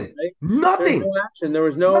 Nothing. Right? Nothing. There was no action. There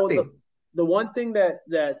was Nothing. The one thing that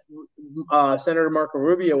Senator Marco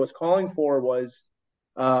Rubio was calling for was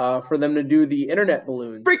for them to do the internet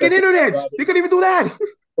balloons. Freaking internet! They couldn't even do that.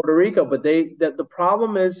 Puerto Rico, but the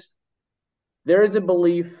problem is, there is a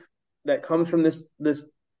belief that comes from this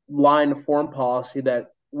line of foreign policy that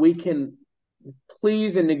we can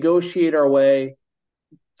please and negotiate our way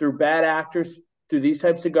through bad actors, through these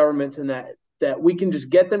types of governments, and that we can just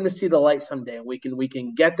get them to see the light someday, and we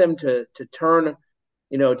can get them to turn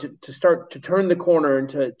to start to turn the corner and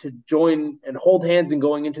to join and hold hands and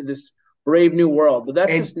going into this brave new world. But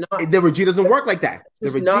that's And just not the regime doesn't work like that. The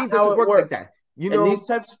just not regime how doesn't it work like works. that. You And know,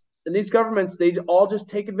 these governments, they all just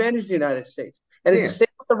take advantage of the United States. And it's the yeah, same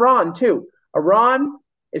with Iran too. Iran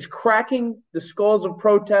is cracking the skulls of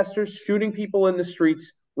protesters, shooting people in the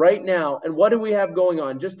streets right now. And what do we have going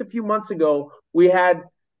on? Just a few months ago, we had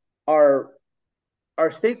our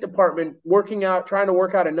our State Department trying to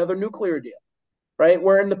work out another nuclear deal, right?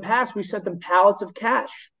 Where in the past we sent them pallets of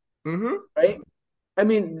cash, mm-hmm. right? I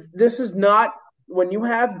mean, this is not when you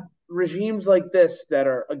have regimes like this that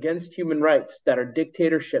are against human rights, that are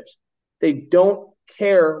dictatorships, they don't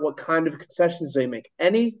care what kind of concessions they make.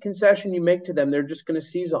 Any concession you make to them, they're just going to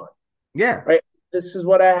seize on, Yeah, right? This is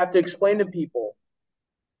what I have to explain to people.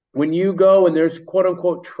 When you go and there's quote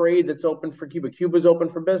unquote trade that's open for Cuba, Cuba's open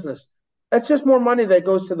for business. That's just more money that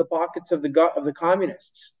goes to the pockets of the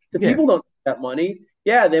communists. The yeah, people don't need that money.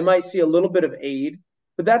 Yeah, they might see a little bit of aid,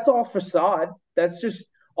 but that's all facade. That's just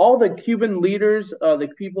all the Cuban leaders, the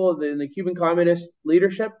people in the Cuban communist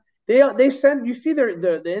leadership. They send you see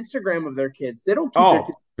the Instagram of their kids. They don't keep their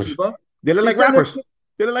kids Oh, in Cuba. they look They like send their rappers.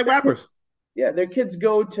 They look like their kids, rappers. yeah, their kids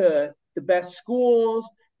go to the best schools.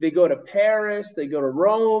 They go to Paris. They go to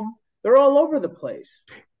Rome. They're all over the place.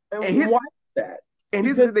 And And here, why is that? and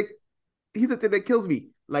Because here's the thing that kills me.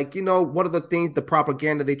 Like, one of the things, the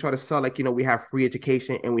propaganda they try to sell, like, we have free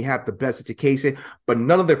education and we have the best education, but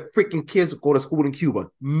none of the freaking kids go to school in Cuba.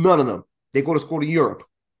 None of them. They go to school to Europe.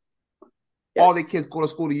 yeah, All their kids go to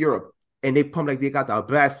school to Europe, and they pump like they got the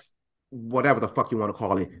best, whatever the fuck you want to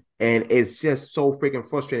call it. And it's just so freaking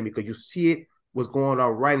frustrating because you see it what's going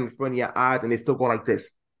on right in front of your eyes, and they still go like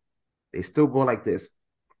this. They still go like this.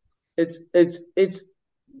 it's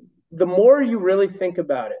the more you really think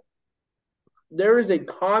about it, there is a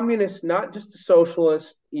communist, not just a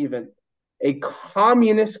socialist, even a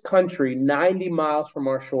communist country 90 miles from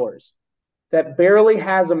our shores that barely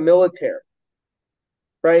has a military,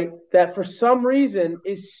 right? That for some reason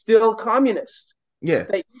is still communist. Yeah,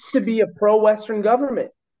 That used to be a pro-Western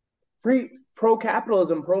government,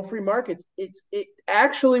 pro-capitalism, pro-free markets. It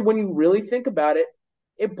actually, when you really think about it,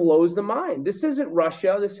 it blows the mind. This isn't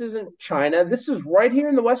Russia. This isn't China. This is right here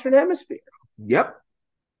in the Western Hemisphere. yep.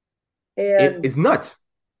 And It's nuts.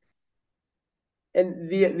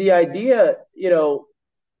 the idea,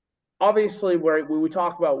 obviously, where we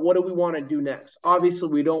talk about what do we want to do next. Obviously,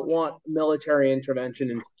 we don't want military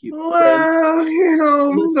intervention into Cuba, right?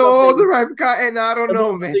 Well, Unless no, the something right guy, and I don't know,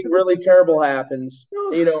 unless man. something really terrible happens,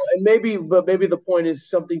 and maybe the point is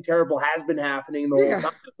something terrible has been happening the whole Yeah.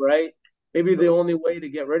 time, right? Maybe the only way to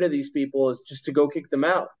get rid of these people is just to go kick them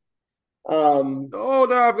out. Um, No,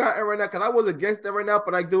 I've got it right now because I was against it right now,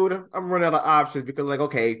 but I'm running out of options because, like,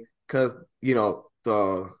 okay, because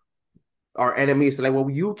the our enemies are like, well,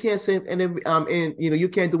 you can't send and you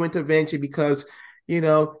can't do intervention because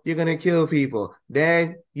you're gonna kill people.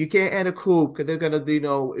 Then you can't end a coup because they're gonna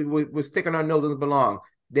we're sticking our nose doesn't belong.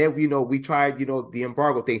 Then we tried the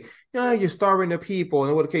embargo thing. You're starving the people,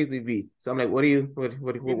 and what the case may be. So I'm like, what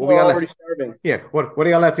People we are got already left? starving. Yeah, what do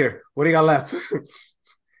you got left here? What do you got left?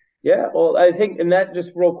 Yeah, well, I think, and that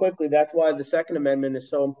just real quickly, that's why the Second Amendment is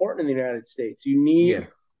so important in the United States. You Yeah, need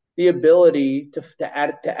the ability to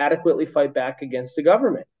adequately fight back against the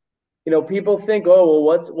government. People think, oh,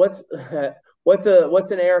 well,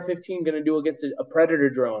 what's an AR-15 going to do against a predator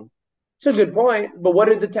drone? It's a good point, but what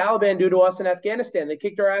did the Taliban do to us in Afghanistan? They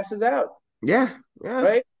kicked our asses out, yeah, yeah,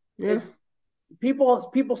 right? yeah. It's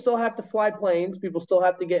people still have to fly planes, people still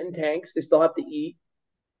have to get in tanks, they still have to eat,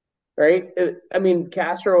 right? I mean,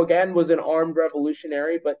 Castro again was an armed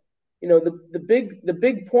revolutionary, but the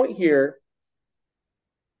big point here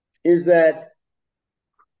is that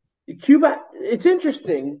Cuba. It's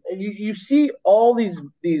interesting. You see all these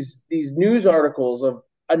news articles of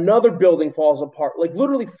another building falls apart, like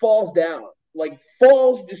literally falls down, like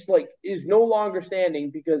falls, just like is no longer standing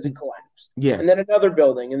because it collapsed, Yeah. and then another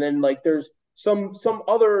building, and then like there's some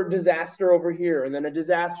other disaster over here, and then a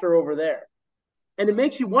disaster over there, and it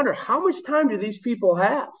makes you wonder how much time do these people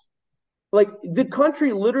have? Like the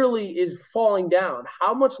country literally is falling down.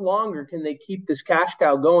 How much longer can they keep this cash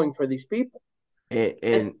cow going for these people? And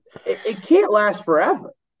And it can't last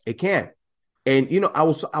forever. it can. And I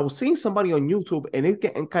was seeing somebody on YouTube, and it's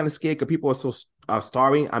getting kind of scared because people are so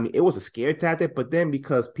starving. I mean, it was a scare tactic, but then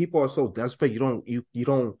because people are so desperate, you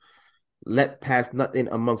don't let pass nothing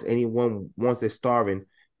amongst anyone once they're starving.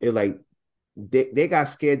 It like they got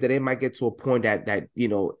scared that it might get to a point that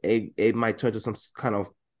it might turn to some kind of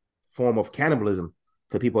form of cannibalism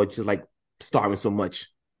because people are just like starving so much.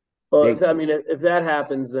 Well, They if that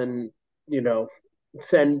happens, then you know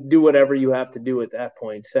do whatever you have to do at that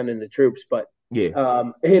point, send in the troops. But Yeah.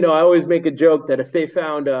 I always make a joke that if they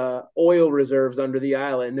found oil reserves under the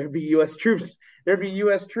island, there'd be U.S. troops. There'd be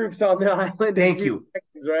U.S. troops on the island in Thank 2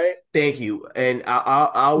 seconds, right? you. And I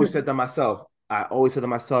always said to myself,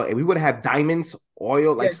 if we would have diamonds,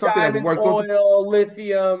 oil, Yeah, like something that diamonds, worked, oil,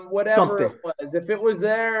 lithium, whatever something. it was. If it was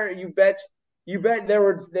there, you bet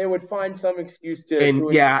they would find some excuse And to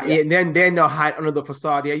invade yeah, the and then they'll hide under the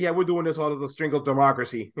facade. Yeah, we're doing this all of the string of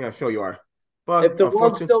democracy. Yeah, sure you are. But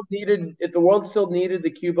unfortunately, if the world still needed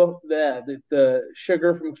the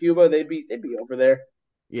sugar from Cuba, they'd be over there.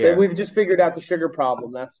 yeah, We've just figured out the sugar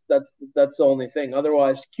problem. That's the only thing.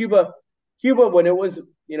 Otherwise, Cuba when it was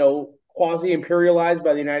quasi imperialized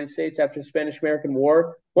by the United States after the Spanish American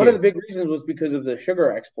War, one of yeah, the big reasons was because of the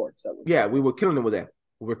sugar exports that we yeah, did. we were killing them with that.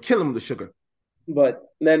 We were killing them with the sugar. But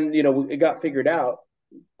then it got figured out.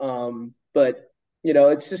 But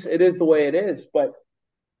it is the way it is. But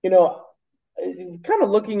you know, kind of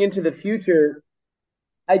looking into the future,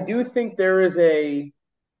 I do think there is a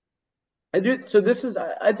I do so this is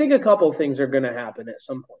I think a couple of things are going to happen at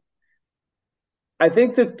some point. I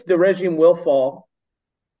think the regime will fall.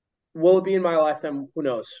 Will it be in my lifetime? Who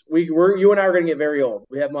knows? You and I are going to get very old.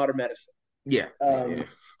 We have modern medicine. Yeah, yeah, Um,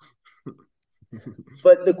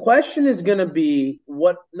 but the question is going to be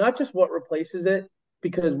not just what replaces it,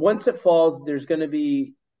 because once it falls, there's going to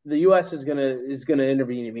be the U.S. is going to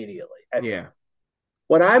intervene immediately. I think. yeah,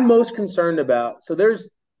 What I'm most concerned about, so there's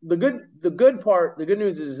the good part. The good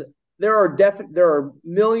news is there are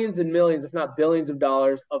millions and millions, if not billions of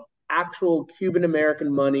dollars of actual Cuban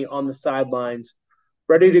American money on the sidelines,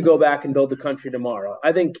 ready to go back and build the country tomorrow.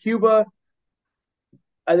 I think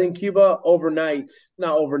Cuba overnight,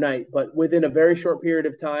 not overnight, but within a very short period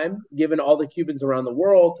of time, given all the Cubans around the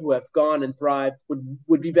world who have gone and thrived,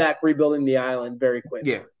 would be back rebuilding the island very quickly.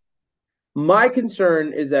 yeah, My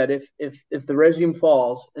concern is that if the regime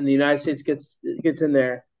falls and the United States gets in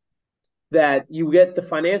there, that you get the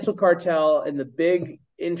financial cartel and the big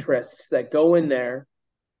interests that go in there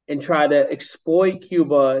and try to exploit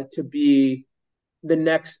Cuba to be the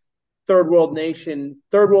next third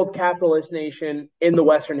world capitalist nation in the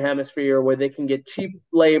Western Hemisphere, where they can get cheap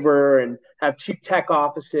labor and have cheap tech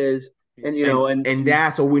offices, and and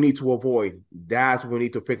that's what we need to avoid. That's what we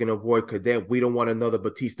need to freaking avoid, because then we don't want another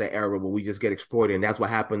Batista era where we just get exploited, and that's what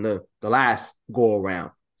happened the last go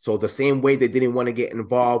around. So the same way they didn't want to get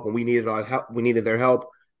involved when we needed our help, we needed their help.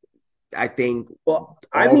 I think well,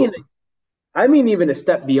 I all mean, the I mean, even a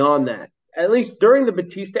step beyond that. At least during the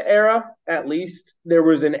Batista era, at least there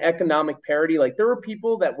was an economic parity. Like there were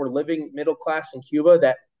people that were living middle class in Cuba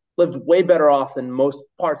that lived way better off than most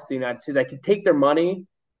parts of the United States. That could take their money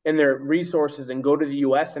and their resources and go to the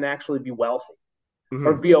U.S. and actually be wealthy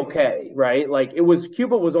or mhm. be okay, right? Like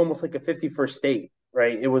Cuba was almost like a 51st state,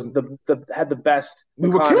 right? It was the had the best We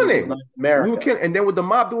were killing economy in it. Latin We were America. killing, and then with the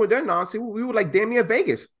mob doing their nonsense, we were like damn near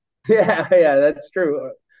Vegas. Yeah, that's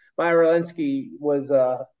true. Meyer Lansky was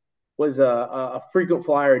a frequent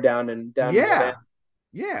flyer down in Havana. Yeah,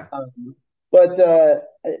 yeah, But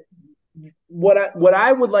what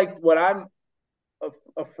I'm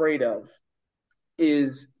afraid of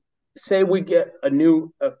is, say we get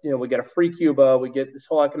we get a free Cuba, we get this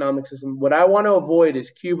whole economic system. What I want to avoid is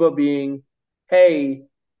Cuba being, hey,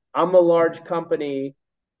 I'm a large company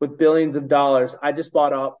with billions of dollars. I just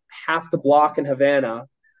bought up half the block in Havana,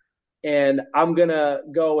 and I'm gonna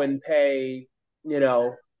go and pay, you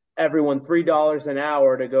know, everyone $3 an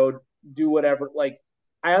hour to go do whatever. Like,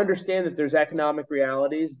 I understand that there's economic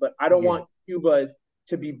realities, but I don't yeah. want Cuba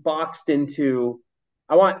to be boxed into.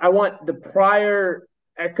 I want the prior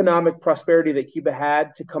economic prosperity that Cuba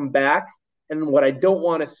had to come back, and what I don't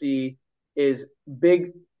want to see is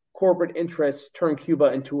big corporate interests turn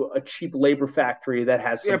Cuba into a cheap labor factory that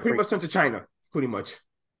has Yeah, some pretty free. much turned to China, pretty much.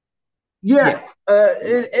 Yeah, Yeah,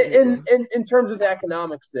 yeah, in terms of the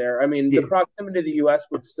economics, there, I mean, the yeah, proximity to the U.S.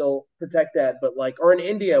 would still protect that, but or in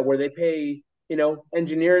India, where they pay,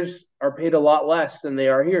 engineers are paid a lot less than they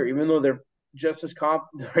are here, even though they're just as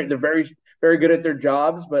they're very very good at their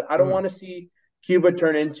jobs. But I don't mhm, want to see Cuba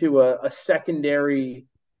turn into a secondary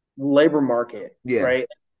labor market, yeah, right?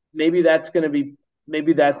 Maybe that's going to be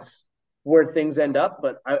maybe that's where things end up,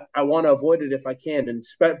 but I want to avoid it if I can.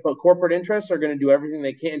 But corporate interests are going to do everything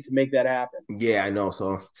they can to make that happen. yeah. I know.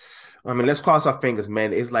 So, I mean, let's cross our fingers,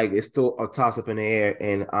 man. It's like it's still a toss up in the air,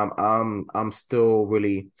 and I'm still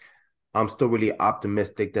really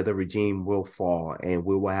optimistic that the regime will fall and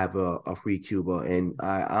we will have a free Cuba. And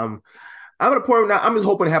I'm at a point now. I'm just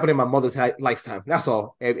hoping it happen in my mother's lifetime. That's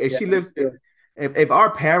all. If Yeah, she me lives, too. if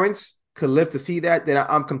our parents could live to see that, then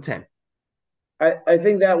I'm content. I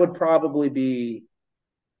think that would probably be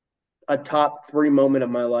a top 3 moment of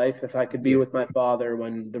my life if I could be Yeah. with my father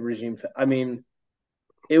when the regime. I mean,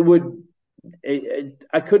 it would.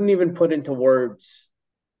 I couldn't even put into words.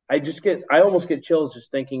 I almost get chills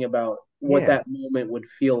just thinking about what Yeah. that moment would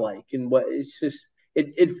feel like, and what it's just.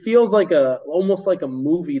 It feels like almost like a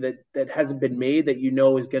movie that hasn't been made that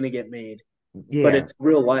is going to get made, but Yeah. it's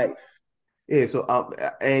real life. Yeah. So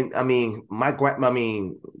and I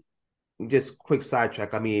mean just quick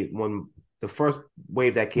sidetrack. I mean, when the first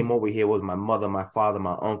wave that came over here was my mother, my father,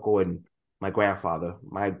 my uncle, and my grandfather.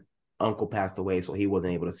 My uncle passed away, so he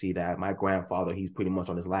wasn't able to see that. My grandfather, he's pretty much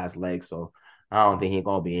on his last leg, so I don't think he's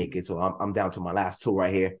gonna be able. So I'm down to my last two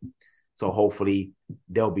right here. So hopefully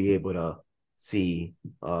they'll be able to see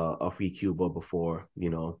a free Cuba before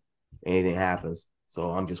anything happens.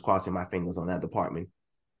 So I'm just crossing my fingers on that department.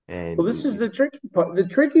 Well, And this is the tricky part. The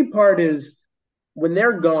tricky part is when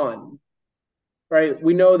they're gone, right?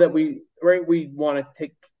 We know that we want to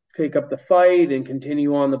take up the fight and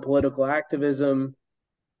continue on the political activism.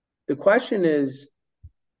 The question is,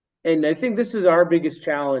 and I think this is our biggest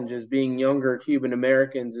challenge as being younger Cuban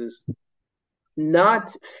Americans, is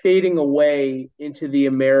not fading away into the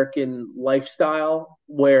American lifestyle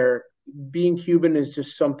where being Cuban is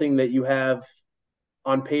just something that you have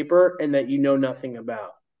on paper and that you know nothing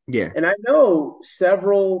about. yeah, And I know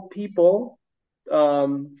several people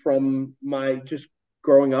from my just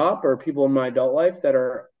growing up or people in my adult life that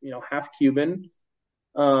are, half Cuban,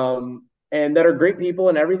 and that are great people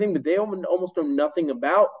and everything, but they almost know nothing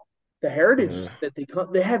about the heritage yeah,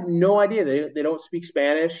 that they have no idea. They don't speak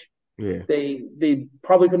Spanish. yeah, They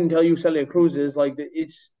probably couldn't tell you Celia Cruz is like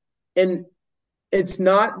and it's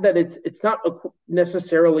not that it's not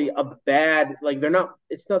necessarily a bad, like they're not,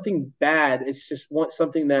 it's nothing bad. It's just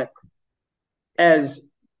something that as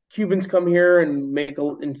Cubans come here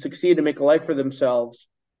and succeed and make a life for themselves,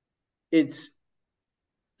 it's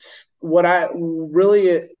what I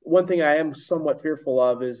really one thing I am somewhat fearful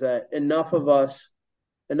of is that enough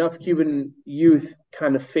Cuban youth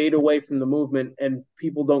kind of fade away from the movement and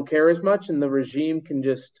people don't care as much, and the regime can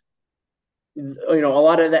just, a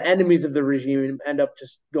lot of the enemies of the regime end up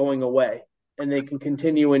just going away, and they can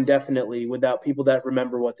continue indefinitely without people that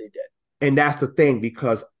remember what they did. and that's the thing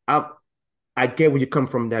because I get where you come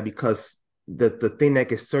from that because the thing that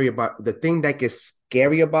gets scary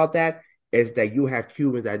about that is that you have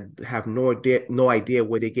Cubans that have no idea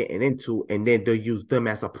what they're getting into, and then they'll use them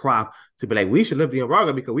as a prop to be like, we should lift the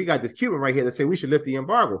embargo because we got this Cuban right here that say we should lift the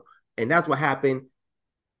embargo, and that's what happened.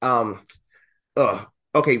 Um,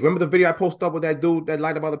 okay, remember the video I posted up with that dude that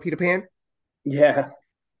lied about the Peter Pan? Yeah.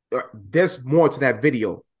 There's more to that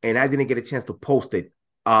video, and I didn't get a chance to post it.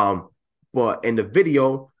 But in the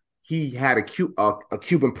video, he had a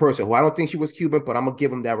Cuban person who I don't think she was Cuban, but I'm gonna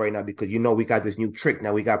give him that right now because we got this new trick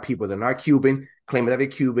now. We got people that are not Cuban claiming that they're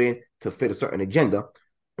Cuban to fit a certain agenda.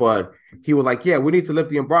 But he was like, "Yeah, we need to lift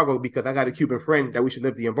the embargo because I got a Cuban friend that we should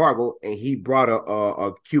lift the embargo," and he brought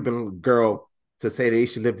a Cuban girl to say that they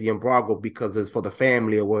should lift the embargo because it's for the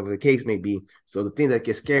family or whatever the case may be. So the thing that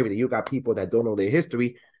gets scary that you got people that don't know their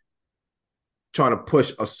history trying to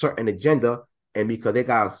push a certain agenda, and because they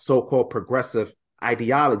got so-called progressive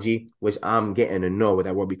ideology, which I'm getting to know with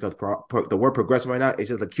that word because the word progressive right now is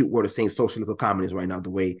just a cute word of saying socialist or communist right now, the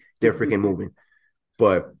way they're freaking moving.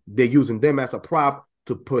 But they're using them as a prop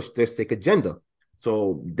to push their sick agenda.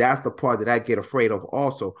 So that's the part that I get afraid of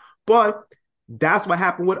also. But that's what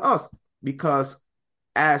happened with us because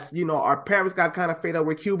as our parents got kind of fed up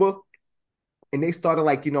with Cuba and they started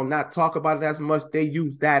not talk about it as much. They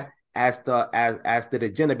use that as the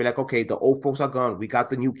agenda. Be like, okay, the old folks are gone. We got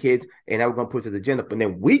the new kids, and now we're gonna put it to the agenda. But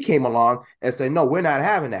then we came along and said, no, we're not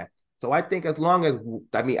having that. So I think I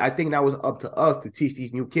think that was up to us to teach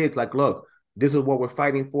these new kids, like, look, this is what we're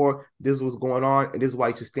fighting for. This is what's going on, and this is why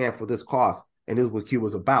you should stand for this cause. And this is what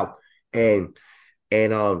Cuba's about. And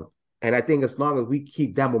and um and I think as long as we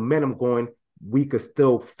keep that momentum going, we could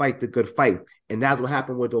still fight the good fight. And that's what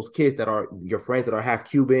happened with those kids that are your friends that are half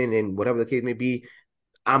Cuban and whatever the case may be.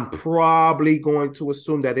 I'm probably going to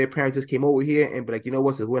assume that their parents just came over here and be like, you know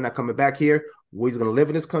what, since we're not coming back here, we're just going to live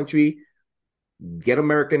in this country, get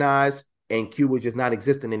Americanized, and Cuba just not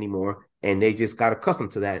existing anymore. And they just got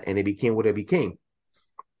accustomed to that and it became what it became.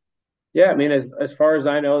 Yeah, I mean, as far as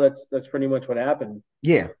I know, that's pretty much what happened.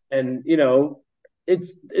 Yeah. And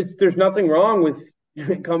it's there's nothing wrong with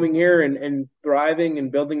coming here and thriving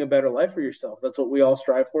and building a better life for yourself. That's what we all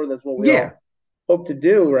strive for. That's what we Yeah. all hope to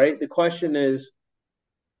do, right? The question is,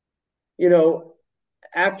 you know,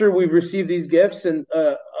 after we've received these gifts and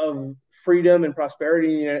of freedom and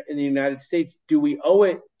prosperity in the United States, do we owe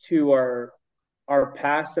it to our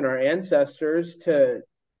past and our ancestors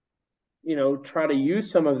try to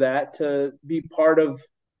use some of that to be part of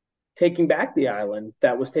taking back the island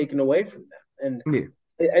that was taken away from them. Yeah.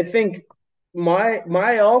 And I think my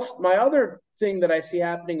other thing that I see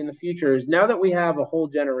happening in the future is now that we have a whole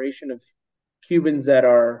generation of Cubans that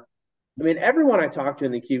are, I mean, everyone I talk to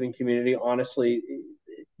in the Cuban community, honestly,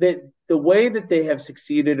 that the way that they have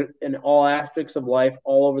succeeded in all aspects of life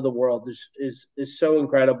all over the world is so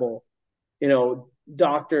incredible.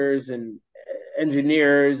 Doctors and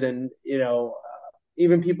engineers and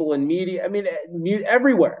even people in media. I mean,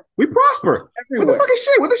 everywhere, We prosper. What the everywhere. fuck is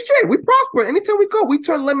shit? What is shit? We prosper. Anytime we go, we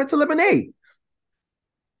turn lemon to lemonade.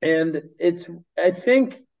 And I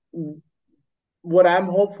think what I'm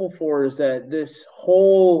hopeful for is that this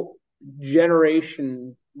whole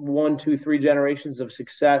generation, one, two, three generations of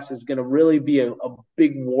success is going to really be a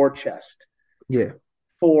big war chest Yeah.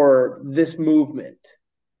 for this movement.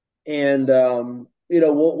 And,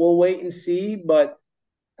 we'll wait and see, but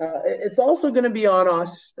it's also going to be on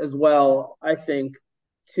us as well, I think,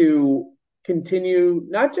 to continue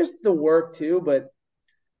not just the work too, but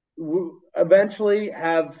eventually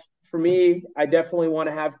have, for me, I definitely want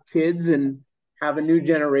to have kids and have a new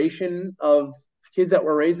generation of kids that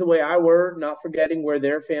were raised the way I were, not forgetting where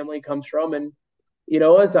their family comes from. And,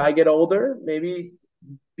 as I get older, maybe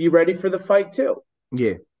be ready for the fight too.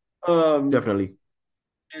 Yeah. Um, Definitely.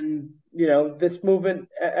 and, this movement,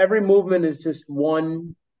 every movement is just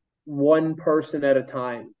one person at a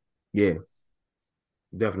time. Yeah.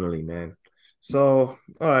 Definitely, man. So,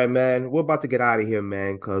 all right, man. We're about to get out of here,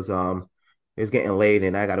 man, because it's getting late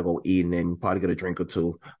and I gotta go eat and then probably get a drink or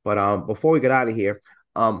two. But before we get out of here,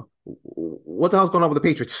 what the hell's going on with the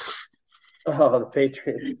Patriots? Oh, the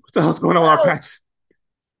Patriots. What the hell's going on with our Pats?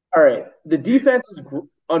 All right. The defense is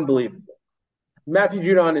unbelievable. Matthew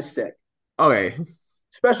Judon is sick. Okay.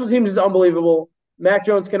 Special teams is unbelievable. Mac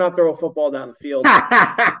Jones cannot throw a football down the field.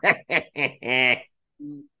 I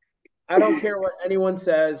don't care what anyone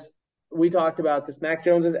says. We talked about this. Mac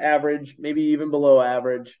Jones is average, maybe even below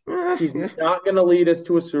average. He's not going to lead us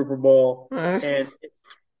to a Super Bowl. And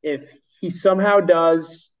if he somehow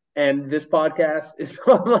does, and this podcast is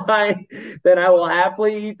online, then I will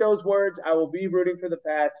happily eat those words. I will be rooting for the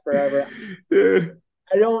Pats forever.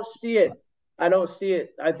 I don't see it. I don't see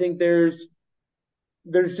it. I think there's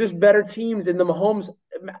just better teams in the Mahomes.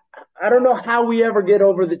 I don't know how we ever get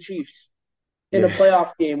over the Chiefs in a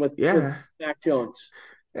playoff game with Mac Jones,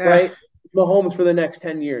 right? Mahomes for the next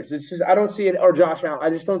 10 years. It's just I don't see it, or Josh Allen. I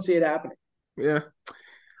just don't see it happening. Yeah.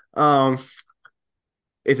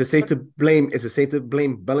 Is it safe to blame? Is it safe to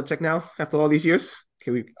blame Belichick now after all these years?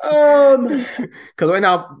 Can we? Because right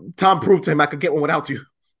now, Tom proved to him I could get one without you.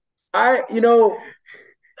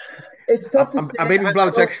 It's tough to say. I'm blaming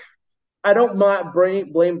Belichick. I don't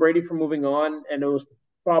blame Brady for moving on, and it was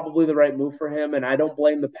probably the right move for him. And I don't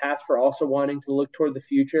blame the Pats for also wanting to look toward the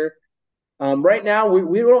future. Right now,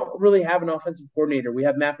 we don't really have an offensive coordinator. We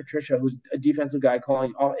have Matt Patricia, who's a defensive guy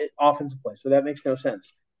calling offensive plays, so that makes no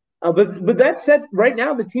sense. But that said, right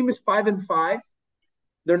now the team is 5-5.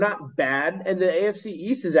 They're not bad, and the AFC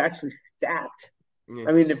East is actually stacked. Yeah.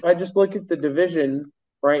 I mean, if I just look at the division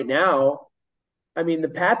right now, I mean the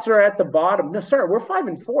Pats are at the bottom. No, sorry, we're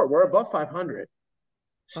 5-4. We're above 500.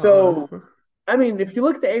 So, I mean, if you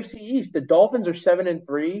look at the AFC East, the Dolphins are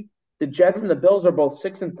 7-3. The Jets and the Bills are both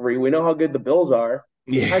 6-3. We know how good the Bills are.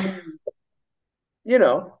 Yeah. I mean,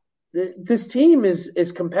 this team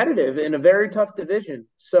is competitive in a very tough division.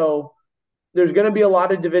 So there's going to be a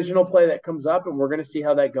lot of divisional play that comes up, and we're going to see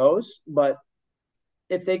how that goes. But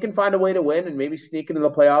if they can find a way to win and maybe sneak into the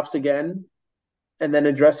playoffs again and then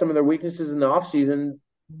address some of their weaknesses in the offseason,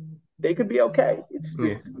 they could be okay. It's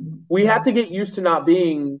just we have to get used to not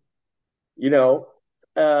being, 1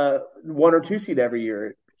 or 2 seed every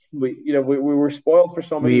year. We were spoiled for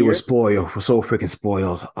so many years. We were spoiled. We're so freaking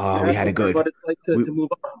spoiled. We had it good. What it's like to move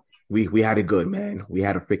on. We had it good, man. We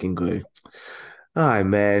had it freaking good. All right,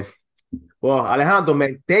 man. Well, Alejandro,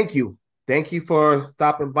 man, thank you. Thank you for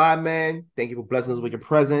stopping by, man. Thank you for blessing us with your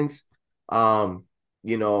presence. I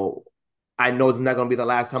know it's not going to be the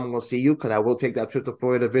last time I'm going to see you because I will take that trip to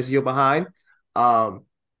Florida to visit you behind.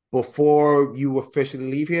 Before you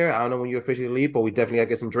officially leave here, I don't know when you officially leave, but we definitely got to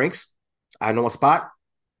get some drinks. I know a spot.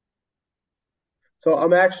 So I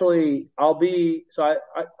obviously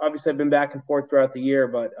I've been back and forth throughout the year,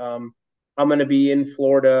 but I'm going to be in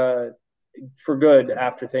Florida for good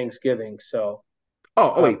after Thanksgiving. So.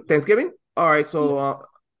 Wait, Thanksgiving? All right. So,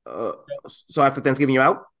 so after Thanksgiving, you're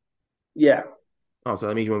out? Yeah. Oh, so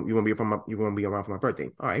that means you won't be around for my birthday.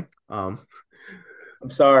 All right. I'm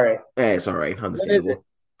sorry. It's all right. Understandable. When is it?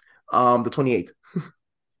 The 28th.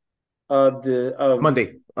 of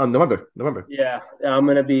Monday, November. Yeah, I'm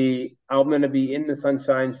gonna be in the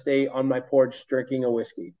Sunshine State on my porch drinking a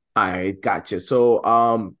whiskey. I gotcha.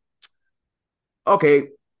 So, okay,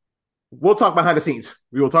 we'll talk behind the scenes.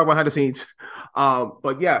 We will talk behind the scenes.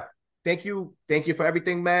 But yeah, thank you for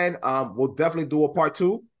everything, man. We'll definitely do a part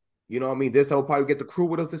two. You know what I mean? This time we'll probably get the crew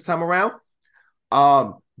with us this time around.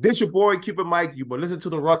 This your boy Cuban Mike. You've been listening to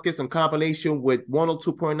the Ruckus in combination with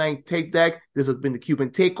 102.9 Tape Deck. This has been the Cuban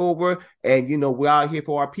Takeover, and you know we're out here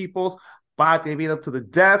for our peoples. Fight to beat up to the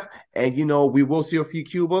death, and you know we will see a few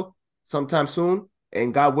Cuba sometime soon,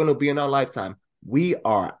 and God willing, will be in our lifetime. We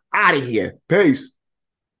are out of here. Peace.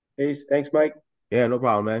 Peace. Thanks, Mike. Yeah, no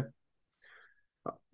problem, man.